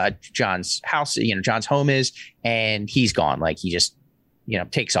John's house, John's home is, and he's gone. Like he just,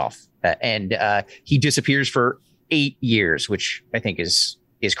 takes off and he disappears for 8 years, which I think is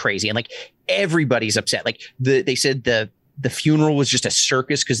crazy. And like everybody's upset. Like they said the funeral was just a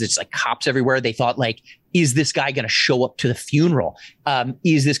circus because it's like cops everywhere. They thought like, is this guy going to show up to the funeral?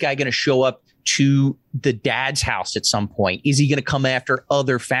 Is this guy going to show up to the dad's house at some point? Is he going to come after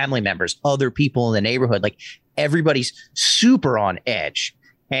other family members, other people in the neighborhood? Like everybody's super on edge.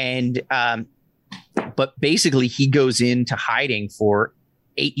 And, but basically he goes into hiding for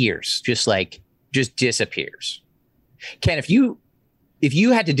 8 years, just disappears. Ken, if you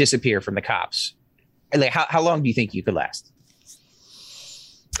had to disappear from the cops, like how long do you think you could last?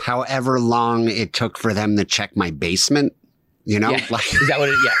 However long it took for them to check my basement, Yeah. like Is that what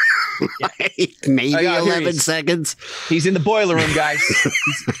it? Yeah. like maybe 11 seconds. He's in the boiler room, guys.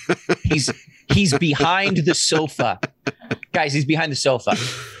 He's behind the sofa, guys. He's behind the sofa.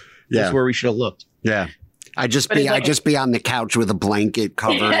 Yeah. That's where we should have looked. Yeah. I'd just be on the couch with a blanket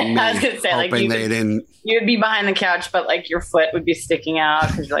covering me, I was gonna say, like, hoping they didn't. You'd be behind the couch, but like your foot would be sticking out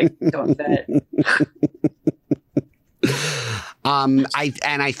because you're like, don't fit.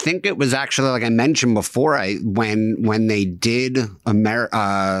 I think it was actually, like I mentioned before, when they did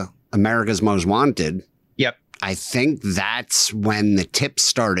America's Most Wanted. Yep. I think that's when the tips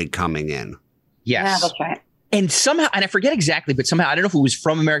started coming in. Yes. Yeah, that's right. And somehow, and I forget exactly, but somehow, I don't know if it was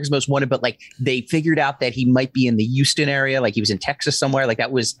from America's Most Wanted, but like they figured out that he might be in the Houston area, like he was in Texas somewhere. Like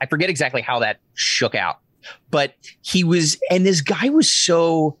that was, I forget exactly how that shook out. But he was, and this guy was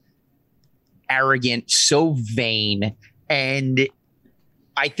so arrogant, so vain. And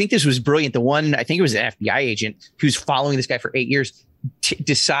I think this was brilliant. The one, I think it was an FBI agent who's following this guy for 8 years,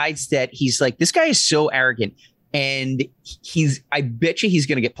 decides that he's like, this guy is so arrogant. And I bet you he's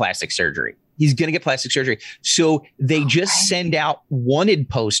going to get plastic surgery. He's going to get plastic surgery. So they just send out wanted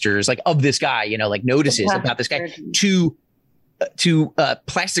posters like of this guy, like notices about this guy to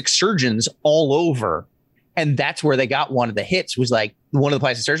plastic surgeons all over. And that's where they got one of the hits. Was like one of the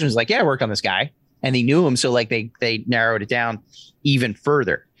plastic surgeons was like, yeah, I worked on this guy, and they knew him. So like they narrowed it down even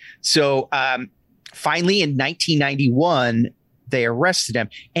further. So finally in 1991, they arrested him,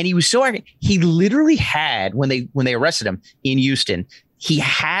 and he was so arrogant. He literally had, when they arrested him in Houston, he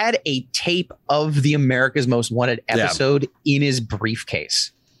had a tape of the America's Most Wanted episode in his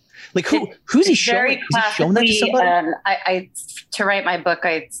briefcase. Like who's he showing? Is he showing that to somebody? To write my book,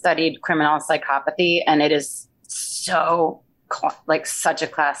 I studied criminal psychopathy, and it is so like such a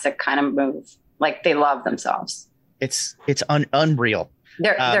classic kind of move. Like they love themselves. It's unreal.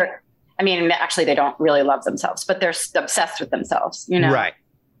 They're. I mean, actually, they don't really love themselves, but they're obsessed with themselves. Right.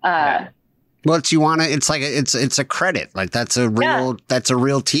 Well, it's like it's a credit. Like that's a real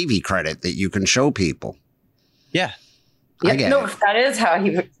TV credit that you can show people. Yeah. That is how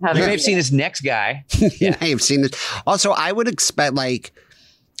he. You may have seen this next guy. You may have seen this. Also, I would expect like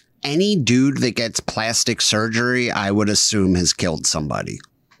any dude that gets plastic surgery, I would assume has killed somebody.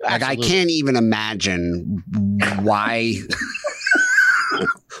 Like I can't even imagine why.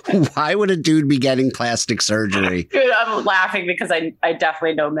 Why would a dude be getting plastic surgery? Dude, I'm laughing because I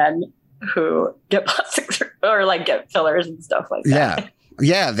definitely know men who get plastic surgery or like get fillers and stuff like that.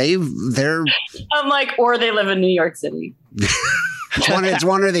 Yeah, they're. I'm like, or they live in New York City. It's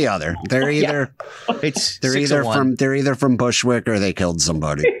one or the other. They're either they're either from Bushwick or they killed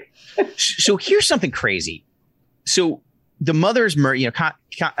somebody. So here's something crazy. So the mother's murder.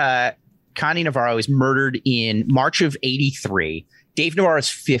 Connie Navarro is murdered in March of '83. Dave Navarro is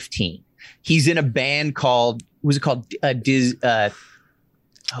 15. He's in a band called, what was it called? What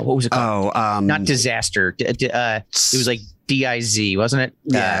was it called? Not Disaster. It was like DIZ, wasn't it?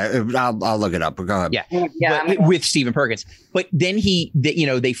 Yeah, I'll look it up. Go ahead. Yeah, with Stephen Perkins. But then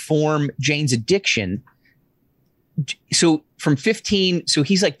they form Jane's Addiction. So from 15, so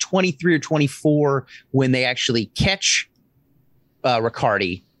he's like 23 or 24 when they actually catch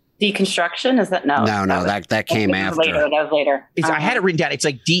Riccardi. Deconstruction? Is that no? No, that came after. That was later. I had it written down. It's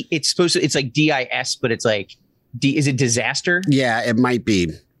like it's like DIS, but it's like is it Disaster? Yeah, it might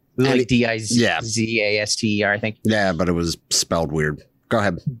be. Like DIZASTER, I think. Yeah, but it was spelled weird. Go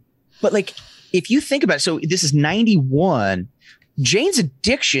ahead. But like, if you think about it, so this is 91. Jane's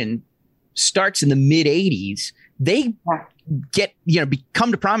Addiction starts in the mid 80s. They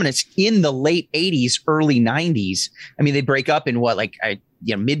come to prominence in the late 80s, early 90s. I mean, they break up in mid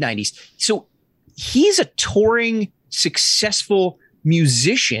 90s. So he's a touring, successful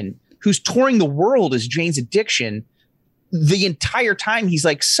musician who's touring the world as Jane's Addiction. The entire time he's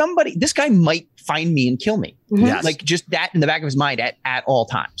like, this guy might find me and kill me. Mm-hmm. Yes. Like just that in the back of his mind at all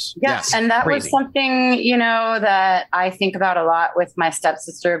times. Yes. And that was something, that I think about a lot with my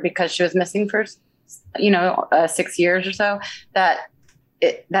stepsister because she was missing for, 6 years or so. That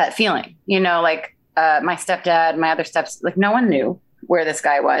feeling, my stepdad, my other like no one knew where this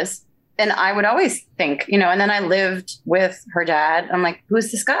guy was. And I would always think, and then I lived with her dad. I'm like,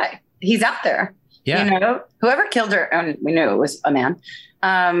 who's this guy? He's out there. Yeah. Whoever killed her, and we knew it was a man,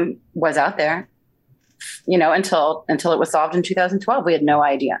 was out there, until it was solved in 2012. We had no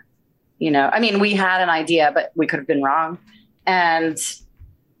idea, I mean, we had an idea, but we could have been wrong. And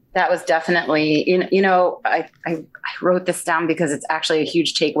that was definitely, I wrote this down because it's actually a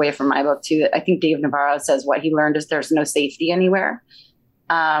huge takeaway from my book too. I think Dave Navarro says what he learned is there's no safety anywhere.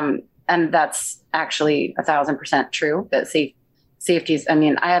 And that's actually 1,000% true, that safeties. I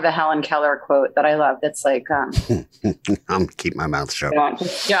mean, I have a Helen Keller quote that I love. That's like, I'm gonna keep my mouth shut. Don't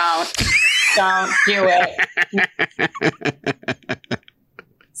do it.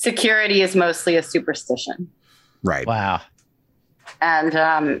 Security is mostly a superstition. Right. Wow. And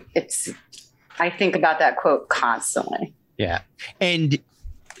I think about that quote constantly. Yeah. And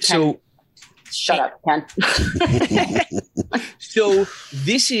so shut up, Ken. So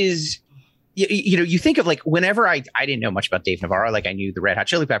this is, you think of like whenever I didn't know much about Dave Navarro, like I knew the Red Hot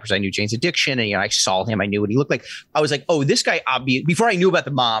Chili Peppers, I knew Jane's Addiction, and I saw him, I knew what he looked like. I was like, oh, this guy before I knew about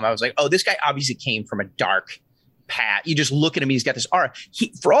the mom, I was like, oh, this guy obviously came from a dark path. You just look at him, he's got this aura.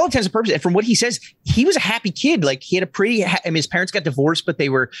 For all intents and purposes, and from what he says, he was a happy kid. Like he had a pretty, I mean, his parents got divorced, but they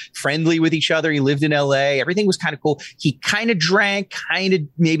were friendly with each other. He lived in LA. Everything was kind of cool. He kind of drank, kind of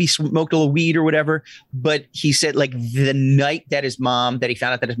maybe smoked a little weed or whatever. But he said like the night that he found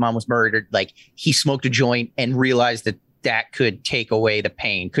out that his mom was murdered, like he smoked a joint and realized that could take away the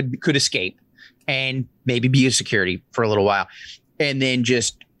pain, could escape and maybe be a security for a little while. And then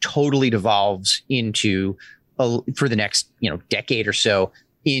just totally devolves into for the next, decade or so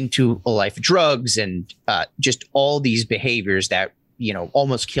into a life of drugs and just all these behaviors that,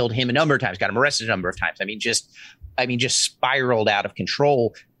 almost killed him a number of times, got him arrested a number of times. I mean, just spiraled out of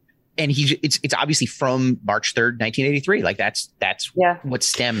control. And it's obviously from March 3rd, 1983. Like that's what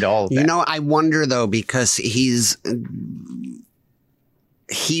stemmed all of that. I wonder though, because he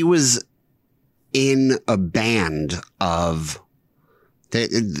was in a band of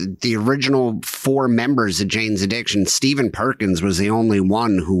the original 4 members of Jane's Addiction. Stephen Perkins was the only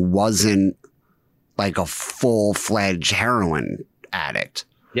one who wasn't like a full-fledged heroin addict.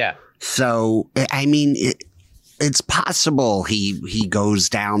 Yeah. So, I mean, it's possible he goes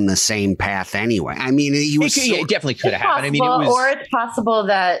down the same path anyway. I mean, it definitely could have happened. I mean, or it's possible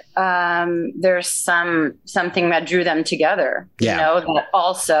that there's something that drew them together. Yeah. That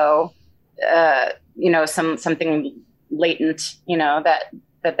also, something latent,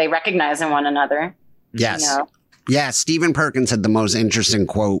 that they recognize in one another. Yes. Yeah. Stephen Perkins had the most interesting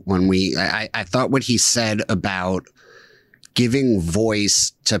quote when I thought what he said about giving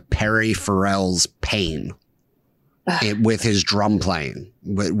voice to Perry Farrell's pain with his drum playing,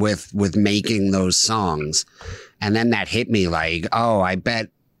 with making those songs. And then that hit me like, oh, I bet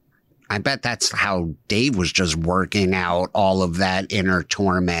that's how Dave was just working out all of that inner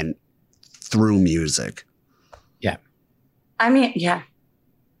torment through music. Yeah. I mean, yeah.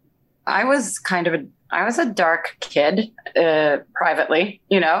 I was a dark kid, privately,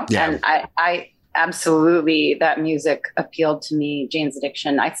 Yeah. and I absolutely, that music appealed to me. Jane's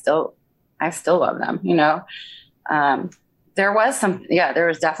Addiction. I still love them, there was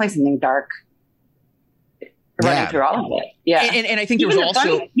definitely something dark running through all of it. Yeah. And I think there was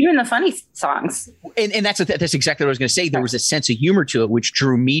also even the funny songs. And that's exactly what I was going to say. There was a sense of humor to it, which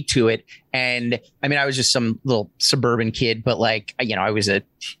drew me to it. And I mean, I was just some little suburban kid, but like, I was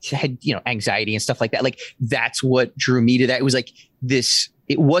had anxiety and stuff like that. Like that's what drew me to that. It was like this,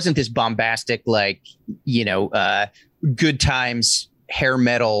 it wasn't this bombastic, like, good times, hair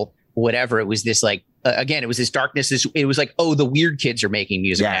metal, whatever. It was this like, again, it was this darkness. It was like, oh, the weird kids are making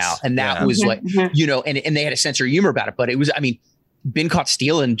music now. And that was like, and they had a sense of humor about it. But it was, I mean, Been Caught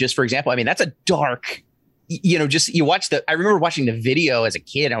Stealing, just for example, I mean, that's a dark, I remember watching the video as a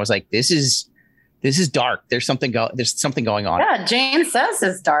kid. And I was like, this is dark. There's something going on. Yeah. Jane says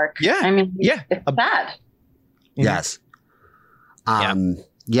it's dark. Yeah. I mean, yeah. It's bad. Yes.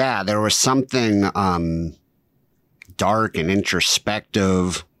 Yeah, there was something dark and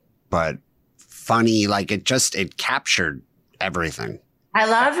introspective, but funny. Like it captured everything. I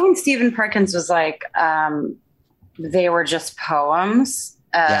love when Stephen Perkins was like, they were just poems.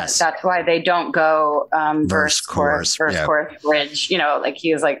 Yes. That's why they don't go verse, chorus, bridge. Like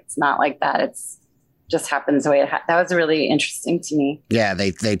he was like, it's not like that. It's just happens the way it that was really interesting to me. Yeah,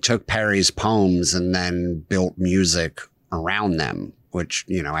 they took Perry's poems and then built music around them, which,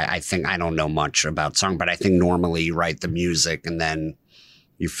 I think, I don't know much about song, but I think normally you write the music and then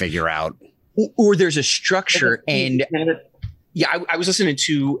you figure out. Or there's a structure. And yeah, I was listening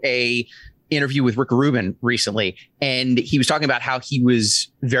to a interview with Rick Rubin recently, and he was talking about how he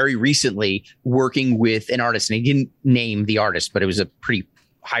was very recently working with an artist, and he didn't name the artist, but it was a pretty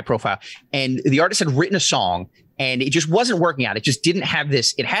high profile. And the artist had written a song and it just wasn't working out. It just didn't have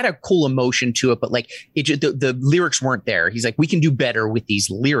this, it had a cool emotion to it, but like the lyrics weren't there. He's like, we can do better with these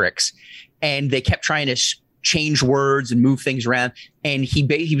lyrics. And they kept trying to change words and move things around. And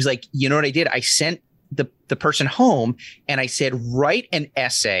he was like, you know what I did? I sent the person home and I said, write an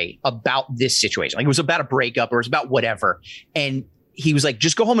essay about this situation. Like it was about a breakup or it was about whatever. And he was like,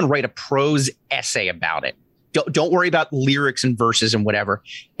 just go home and write a prose essay about it. Don't worry about lyrics and verses and whatever.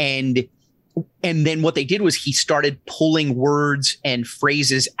 And then what they did was he started pulling words and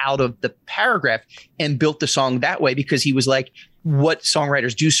phrases out of the paragraph and built the song that way, because he was like, what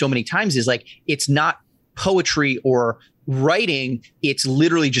songwriters do so many times is like, it's not poetry or writing. It's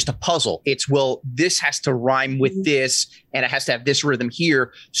literally just a puzzle. It's, well, this has to rhyme with this and it has to have this rhythm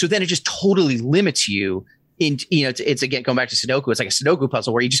here. So then it just totally limits you. It's again, going back to Sudoku, it's like a Sudoku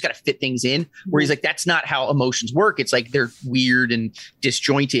puzzle where you just got to fit things in, where he's like, that's not how emotions work. It's like they're weird and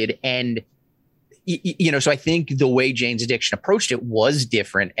disjointed. And So I think the way Jane's Addiction approached it was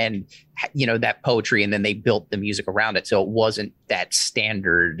different, and that poetry, and then they built the music around it, so it wasn't that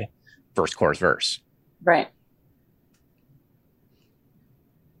standard verse, chorus, verse. Right.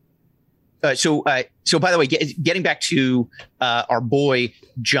 So by the way, getting back to our boy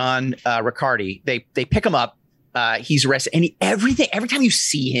John Riccardi, they pick him up. He's arrested, and every time you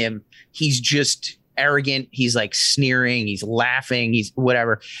see him, he's just arrogant. He's like sneering. He's laughing. He's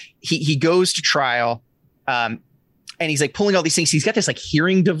whatever. He goes to trial, and he's like pulling all these things. He's got this like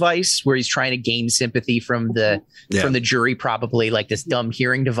hearing device where he's trying to gain sympathy from the jury, probably like this dumb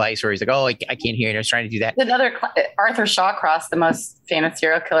hearing device where he's like, "Oh, I can't hear you." I was trying to do that. Another Arthur Shawcross, the most famous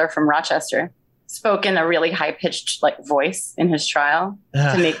serial killer from Rochester, spoke in a really high pitched like voice in his trial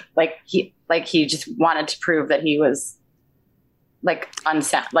to make he just wanted to prove that he was like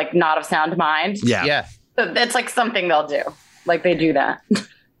unsound, like not of sound mind. Yeah. So that's like something they'll do. Like they do that.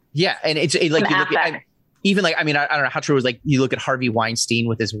 Yeah, and it's like you look at, even like, I mean, I don't know how true it was. Like you look at Harvey Weinstein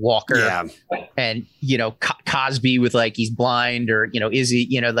with his walker, and Cosby with like he's blind, or is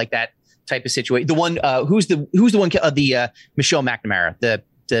he like that type of situation. The one who's the one the Michelle McNamara,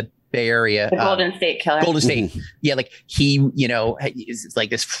 the Bay Area, the Golden State Killer. Golden State, yeah, like he is like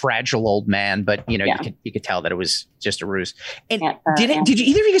this fragile old man, but you could tell that it was just a ruse. And did you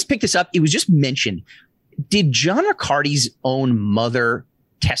either of you guys pick this up? It was just mentioned. Did John Riccardi's own mother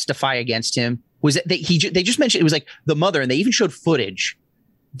testify against him? Was it that they just mentioned it was like the mother, and they even showed footage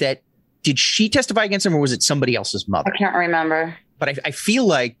that did she testify against him, or was it somebody else's mother? I can't remember. But I feel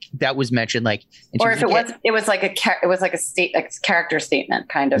like that was mentioned, like, or if it was like a character statement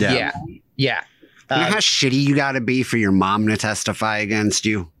kind of. Yeah. You know how shitty you got to be for your mom to testify against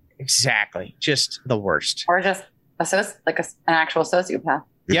you? Exactly. Just the worst. Or just an actual sociopath.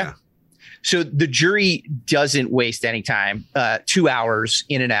 Yeah. So the jury doesn't waste any time. 2 hours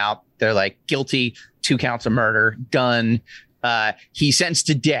in and out. They're like guilty, 2 counts of murder, done. He's sentenced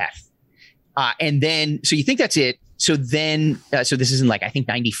to death. And then, so you think that's it. So then, so this is in like, I think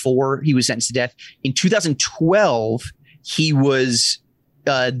 94, he was sentenced to death. In 2012, he was,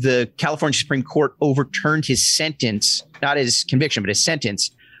 the California Supreme Court overturned his sentence, not his conviction, but his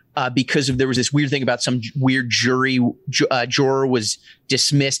sentence, because there was this weird thing about some weird juror was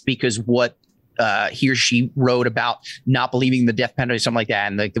dismissed because what he or she wrote about not believing the death penalty, something like that,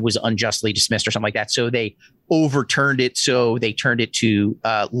 and like it was unjustly dismissed or something like that. So they overturned it. So they turned it to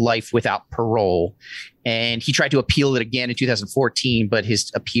life without parole. And he tried to appeal it again in 2014, but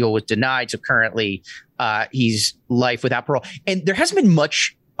his appeal was denied. So currently he's life without parole. And there hasn't been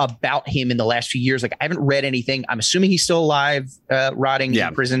much about him in the last few years. Like I haven't read anything. I'm assuming he's still alive, rotting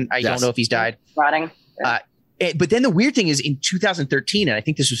in prison. I don't know if he's died. Rotting. But then the weird thing is in 2013, and I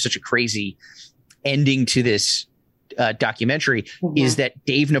think this was such a crazy ending to this documentary, is that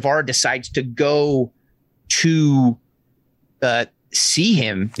Dave Navarro decides to go to see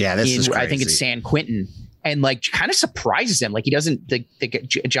him. Yeah, this is crazy. I think it's San Quentin, and like kind of surprises him. Like he doesn't,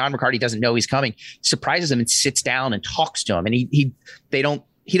 John Riccardi doesn't know he's coming. Surprises him and sits down and talks to him. And he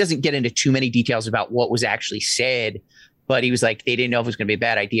doesn't get into too many details about what was actually said, but he was like, they didn't know if it was going to be a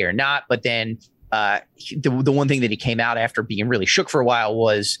bad idea or not. But then the one thing that he came out after being really shook for a while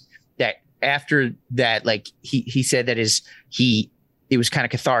was that after that, like he said that it was kind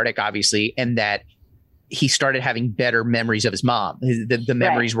of cathartic, obviously, and that he started having better memories of his mom. The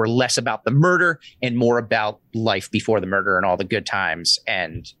memories were less about the murder and more about life before the murder and all the good times.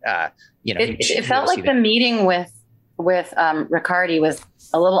 And it felt like the meeting with Riccardi was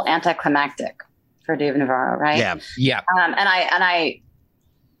a little anticlimactic for Dave Navarro, right? Yeah. And I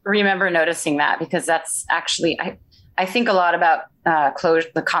remember noticing that, because that's actually I think a lot about closure,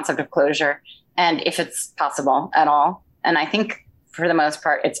 the concept of closure, and if it's possible at all. And I think for the most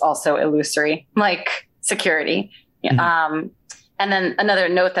part, it's also illusory, like security. Mm-hmm. And then another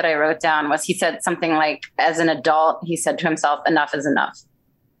note that I wrote down was he said something like, as an adult, he said to himself, enough is enough.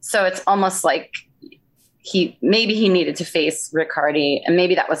 So it's almost like maybe he needed to face Riccardi, and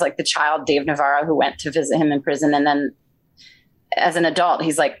maybe that was like the child Dave Navarro who went to visit him in prison. And then as an adult,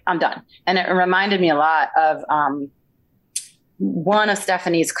 he's like, I'm done. And it reminded me a lot of one of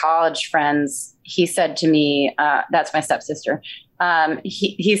Stephanie's college friends. He said to me, that's my stepsister.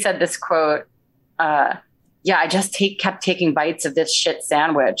 He said this quote, I just kept taking bites of this shit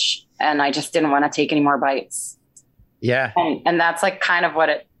sandwich, and I just didn't want to take any more bites. Yeah. And that's like kind of what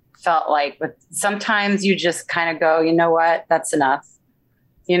it felt like. But sometimes you just kind of go, you know what, that's enough,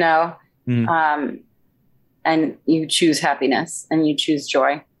 and you choose happiness and you choose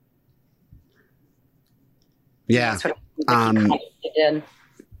joy. Yeah. That's what it did.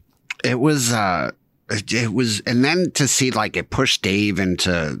 It was, and then to see like it pushed Dave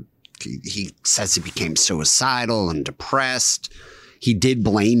into he says he became suicidal and depressed. He did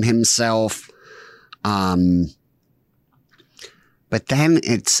blame himself. But then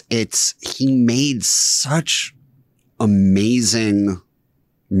he made such amazing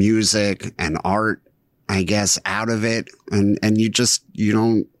music and art, I guess, out of it. And you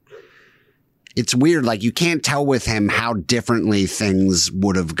don't, it's weird. Like, you can't tell with him how differently things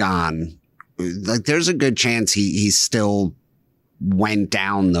would have gone. Like, there's a good chance he still went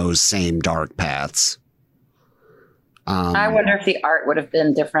down those same dark paths. I wonder if the art would have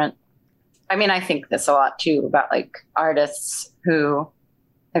been different. I mean, I think this a lot too about like artists who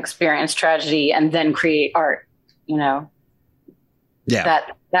experience tragedy and then create art, you know. Yeah.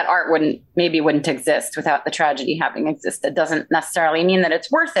 That art wouldn't exist without the tragedy having existed. Doesn't necessarily mean that it's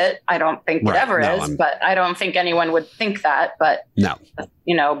worth it. I don't think it ever is, but I don't think anyone would think that. But no,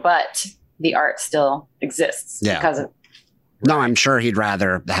 you know, but the art still exists because of. No, I'm sure he'd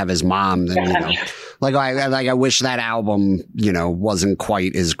rather have his mom than, you know, I wish that album, you know, wasn't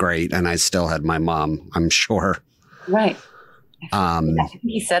quite as great and I still had my mom, I'm sure. Right. I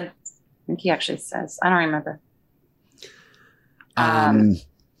think he actually says, I don't remember.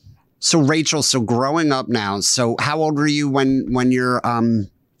 So Rachel, growing up now, so how old were you when your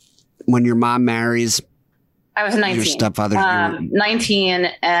mom marries? I was 19. Your stepfather? 19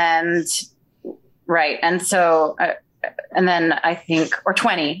 and right. And so, and then I think, or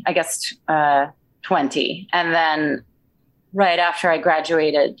 20, I guess, 20. And then right after I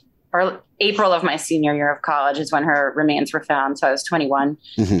graduated, or April of my senior year of college is when her remains were found. So I was 21.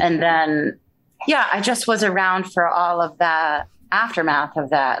 Mm-hmm. And then, I just was around for all of that aftermath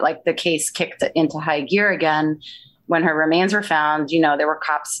of that. Like, the case kicked into high gear again when her remains were found. You know, there were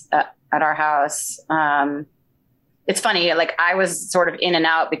cops at our house. It's funny, like, I was sort of in and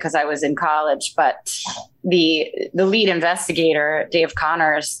out because I was in college, but the lead investigator, Dave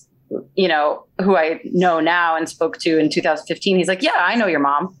Connors, you know, who I know now and spoke to in 2015, he's like, yeah, I know your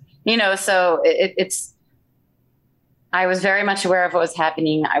mom, you know, so I was very much aware of what was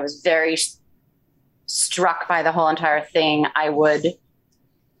happening. I was very struck by the whole entire thing. I would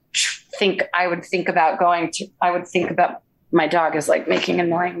think about my dog is like making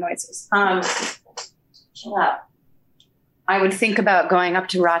annoying noises. Chill out. I would think about going up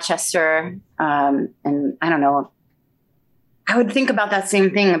to Rochester, and I don't know. I would think about that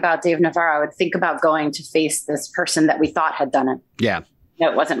same thing about Dave Navarro. I would think about going to face this person that we thought had done it. Yeah.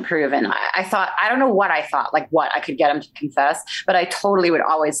 It wasn't proven. I thought, I don't know what I thought, like what I could get him to confess, but I totally would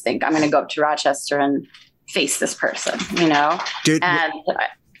always think I'm going to go up to Rochester and face this person, you know? Dude, and it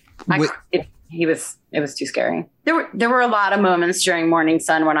was too scary. There were a lot of moments during Morning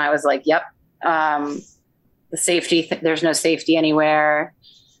Sun when I was like, yep. The safety, there's no safety anywhere.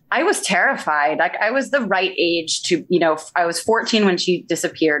 I was terrified. Like, I was the right age to, you know, I was 14 when she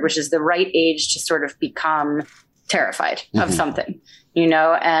disappeared, which is the right age to sort of become terrified of something, you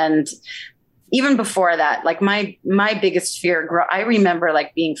know? And even before that, like my biggest fear, I remember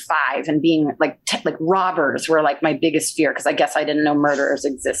like being 5 and being like robbers were like my biggest fear. Cause I guess I didn't know murderers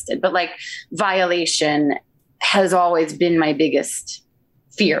existed, but like violation has always been my biggest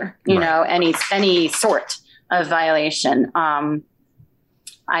fear, you know, any sort of violation. I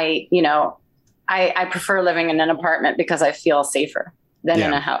prefer living in an apartment because I feel safer than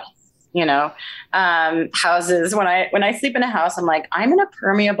in a house, you know. Houses, when I sleep in a house, I'm like, I'm in a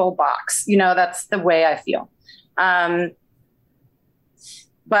permeable box, you know, that's the way I feel.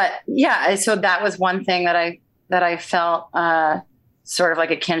 But yeah, so that was one thing that I felt sort of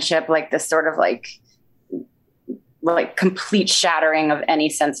like a kinship, like this sort of like complete shattering of any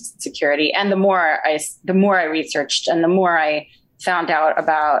sense of security. And the more I researched and the more I found out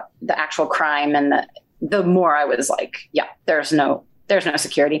about the actual crime, and the more I was like, yeah, there's no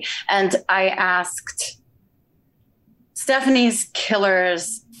security. And I asked Stephanie's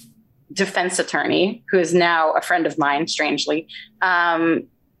killer's defense attorney, who is now a friend of mine, strangely,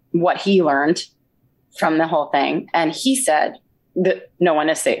 what he learned from the whole thing. And he said that no one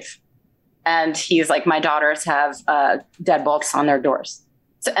is safe. And he's like, my daughters have deadbolts on their doors.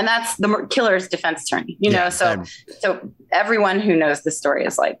 So, and that's the killer's defense attorney, you know? So everyone who knows the story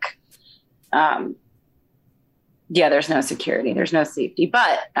is like, there's no security, there's no safety.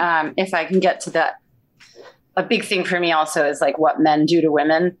 But if I can get to that, a big thing for me also is like what men do to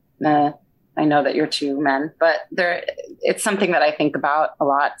women. I know that you're 2 men, but it's something that I think about a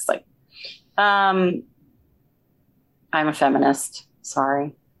lot. It's like, I'm a feminist.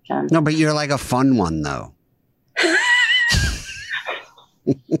 Sorry. No, but you're like a fun one, though.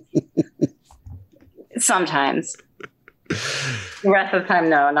 Sometimes. The rest of the time,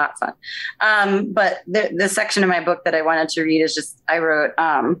 no, not fun. But the section of my book that I wanted to read is just, I wrote,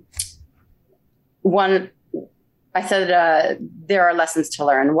 I said there are lessons to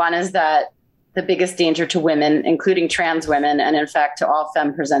learn. One is that the biggest danger to women, including trans women, and in fact to all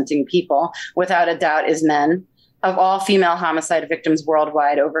femme-presenting people, without a doubt, is men. Of all female homicide victims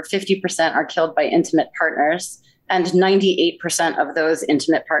worldwide, over 50% are killed by intimate partners, and 98% of those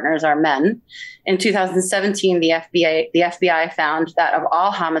intimate partners are men. In 2017, the FBI found that of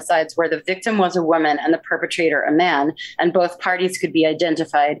all homicides where the victim was a woman and the perpetrator a man, and both parties could be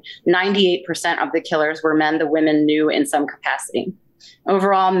identified, 98% of the killers were men the women knew in some capacity.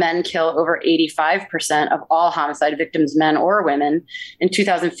 Overall, men kill over 85% of all homicide victims, men or women. In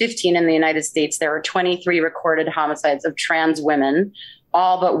 2015, in the United States, there were 23 recorded homicides of trans women.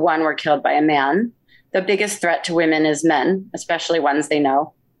 All but one were killed by a man. The biggest threat to women is men, especially ones they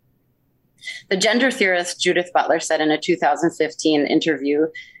know. The gender theorist Judith Butler said in a 2015 interview,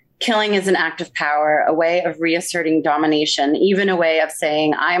 killing is an act of power, a way of reasserting domination, even a way of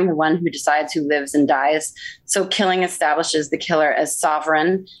saying, I am the one who decides who lives and dies. So killing establishes the killer as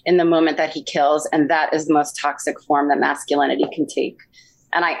sovereign in the moment that he kills, and that is the most toxic form that masculinity can take.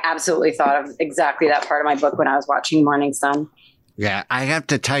 And I absolutely thought of exactly that part of my book when I was watching Morning Sun. Yeah, I have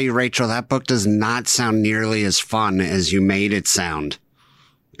to tell you, Rachel, that book does not sound nearly as fun as you made it sound.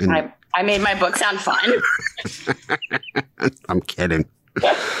 And I made my book sound fun. I'm kidding.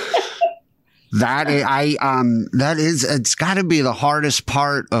 It's got to be the hardest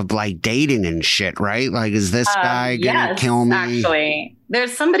part of like dating and shit, right? Like, is this guy gonna kill me? Actually, there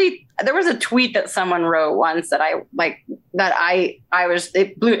was a tweet that someone wrote once that it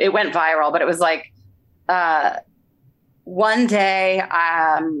went viral, but it was like, one day,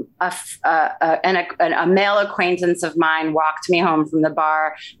 a male acquaintance of mine walked me home from the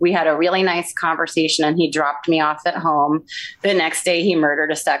bar. We had a really nice conversation and he dropped me off at home. The next day, he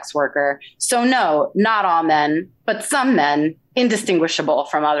murdered a sex worker. So no, not all men, but some men, indistinguishable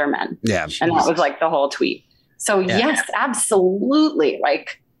from other men. Yeah. And that was like the whole tweet. So yes, absolutely.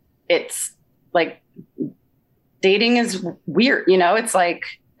 Like, it's like dating is weird. You know, it's like,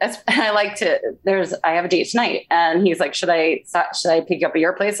 I have a date tonight, and he's like, should I pick you up at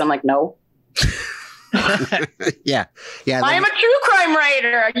your place? I'm like, no. Yeah. I am a true crime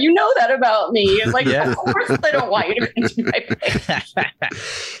writer. You know that about me. Like, of course I don't want you to come to my place.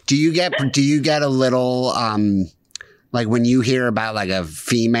 Do you get a little, like when you hear about like a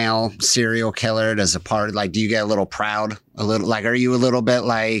female serial killer as a part, like, do you get a little proud? A little, like, are you a little bit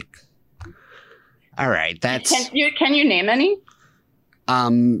like, all right, that's. Can you name any?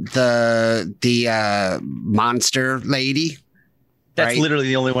 The monster lady. That's right? literally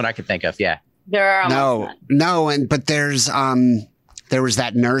the only one I could think of. Yeah. There are but there's there was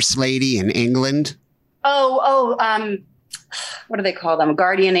that nurse lady in England. What do they call them?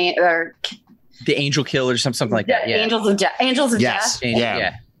 Guardian or the angel killer or something like that. Yeah. Angels of Death. Angels of Death.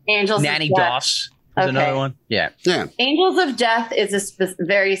 Yeah. Angels Nanny of Death. Doss. Another one. Yeah. Angels of Death is a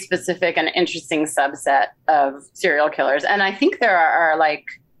very specific and interesting subset of serial killers. And I think there are like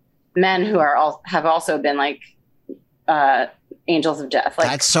men who have also been like angels of death. Like,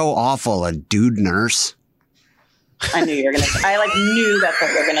 that's so awful. A dude nurse. I knew you were going to I knew that's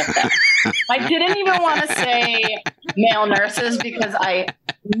what you were going to say. I didn't even want to say male nurses because I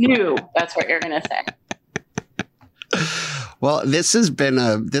knew that's what you're going to say. Well, this has been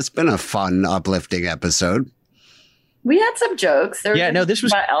a fun, uplifting episode. We had some jokes. This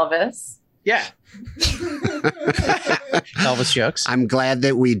was about Elvis. Yeah. Elvis jokes. I'm glad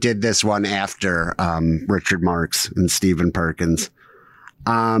that we did this one after Richard Marx and Stephen Perkins.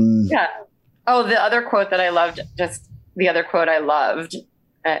 Yeah. Oh, the other quote I loved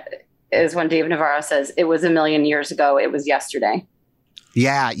is when Dave Navarro says, "It was a million years ago. It was yesterday."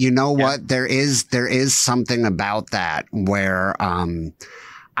 Yeah, you know what? There is something about that where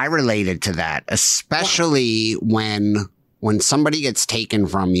I related to that, especially when somebody gets taken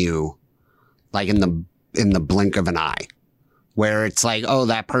from you, like in the blink of an eye, where it's like, oh,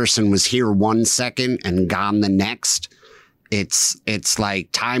 that person was here 1 second and gone the next. It's like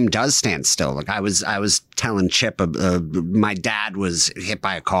time does stand still. Like I was telling Chip, my dad was hit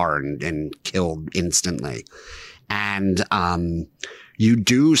by a car and killed instantly, and you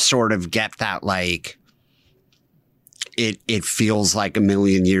do sort of get that, like, it feels like a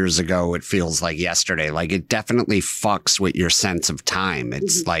million years ago. It feels like yesterday. Like, it definitely fucks with your sense of time.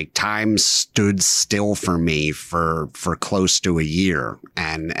 It's like time stood still for me for close to a year,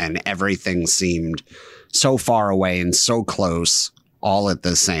 and everything seemed so far away and so close all at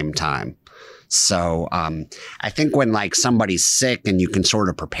the same time. So I think when like somebody's sick and you can sort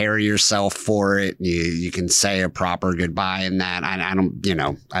of prepare yourself for it, you can say a proper goodbye and that. I don't,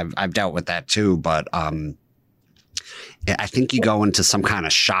 I've dealt with that too, but I think you go into some kind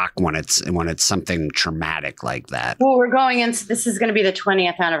of shock when it's something traumatic like that. Well, we're going into, this is going to be the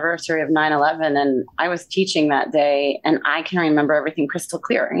 20th anniversary of 9/11, and I was teaching that day, and I can remember everything crystal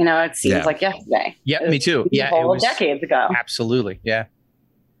clear. You know, it seems like yesterday. Yeah, me too. Yeah, it was decades ago. Absolutely. Yeah.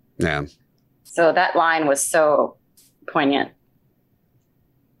 Yeah. So that line was so poignant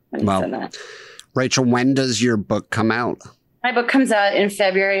when you said that. Rachel, when does your book come out? My book comes out in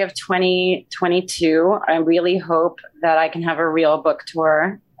February of 2022. I really hope that I can have a real book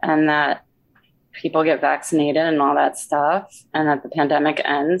tour and that people get vaccinated and all that stuff, and that the pandemic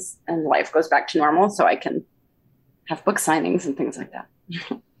ends and life goes back to normal so I can have book signings and things like that.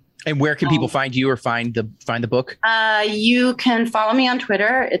 And where can people find you or find the book? You can follow me on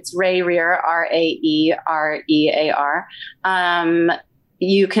Twitter. It's Ray Rear, RAEREAR.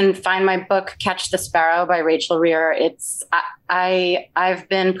 You can find my book, Catch the Sparrow by Rachel Rear. I've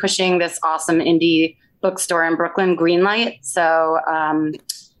been pushing this awesome indie bookstore in Brooklyn, Greenlight. So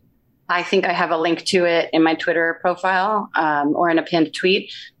I think I have a link to it in my Twitter profile or in a pinned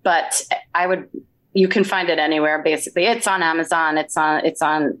tweet. But you can find it anywhere. Basically, it's on Amazon. It's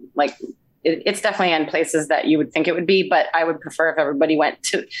definitely in places that you would think it would be, but I would prefer if everybody went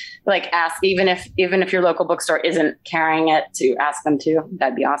to ask, even if your local bookstore isn't carrying it, to ask them to.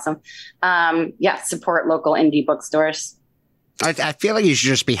 That'd be awesome. Support local indie bookstores. I feel like you should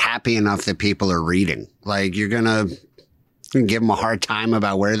just be happy enough that people are reading. Like, you're gonna give them a hard time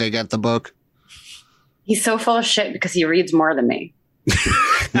about where they get the book. He's so full of shit because he reads more than me.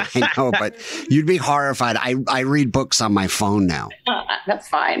 I know, but you'd be horrified. I read books on my phone now. That's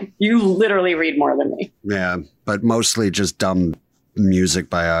fine. You literally read more than me. Yeah, but mostly just dumb music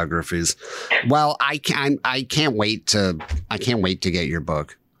biographies. Well, I can't wait to get your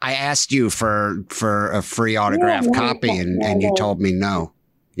book. I asked you for a free autograph copy, and you told me no.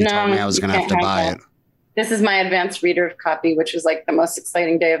 You told me I was going to have to buy it. This is my advanced reader copy, which was like the most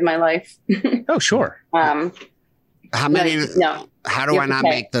exciting day of my life. Oh, sure. How many? No. How do I not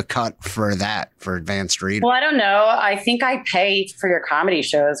make the cut for that, for advanced reading? Well, I don't know. I think I pay for your comedy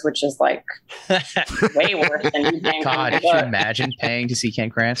shows, which is like way worse than you paying. God, can you imagine paying to see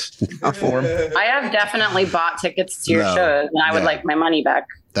Ken Krantz perform? I have definitely bought tickets to your shows, and I would like my money back.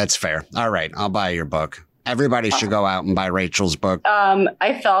 That's fair. All right, I'll buy your book. Everybody should go out and buy Rachel's book.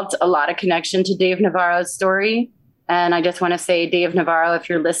 I felt a lot of connection to Dave Navarro's story, and I just want to say, Dave Navarro, if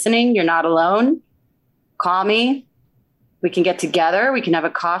you're listening, you're not alone. Call me. We can get together. We can have a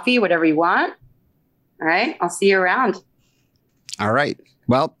coffee, whatever you want. All right. I'll see you around. All right.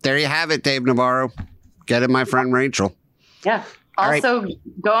 Well, there you have it, Dave Navarro. Get it, my friend Rachel. Yeah. Also,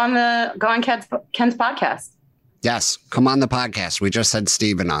 go on Ken's podcast. Yes. Come on the podcast. We just had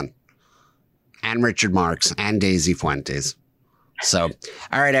Steven on. And Richard Marks and Daisy Fuentes. So,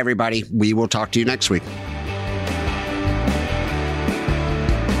 all right, everybody. We will talk to you next week.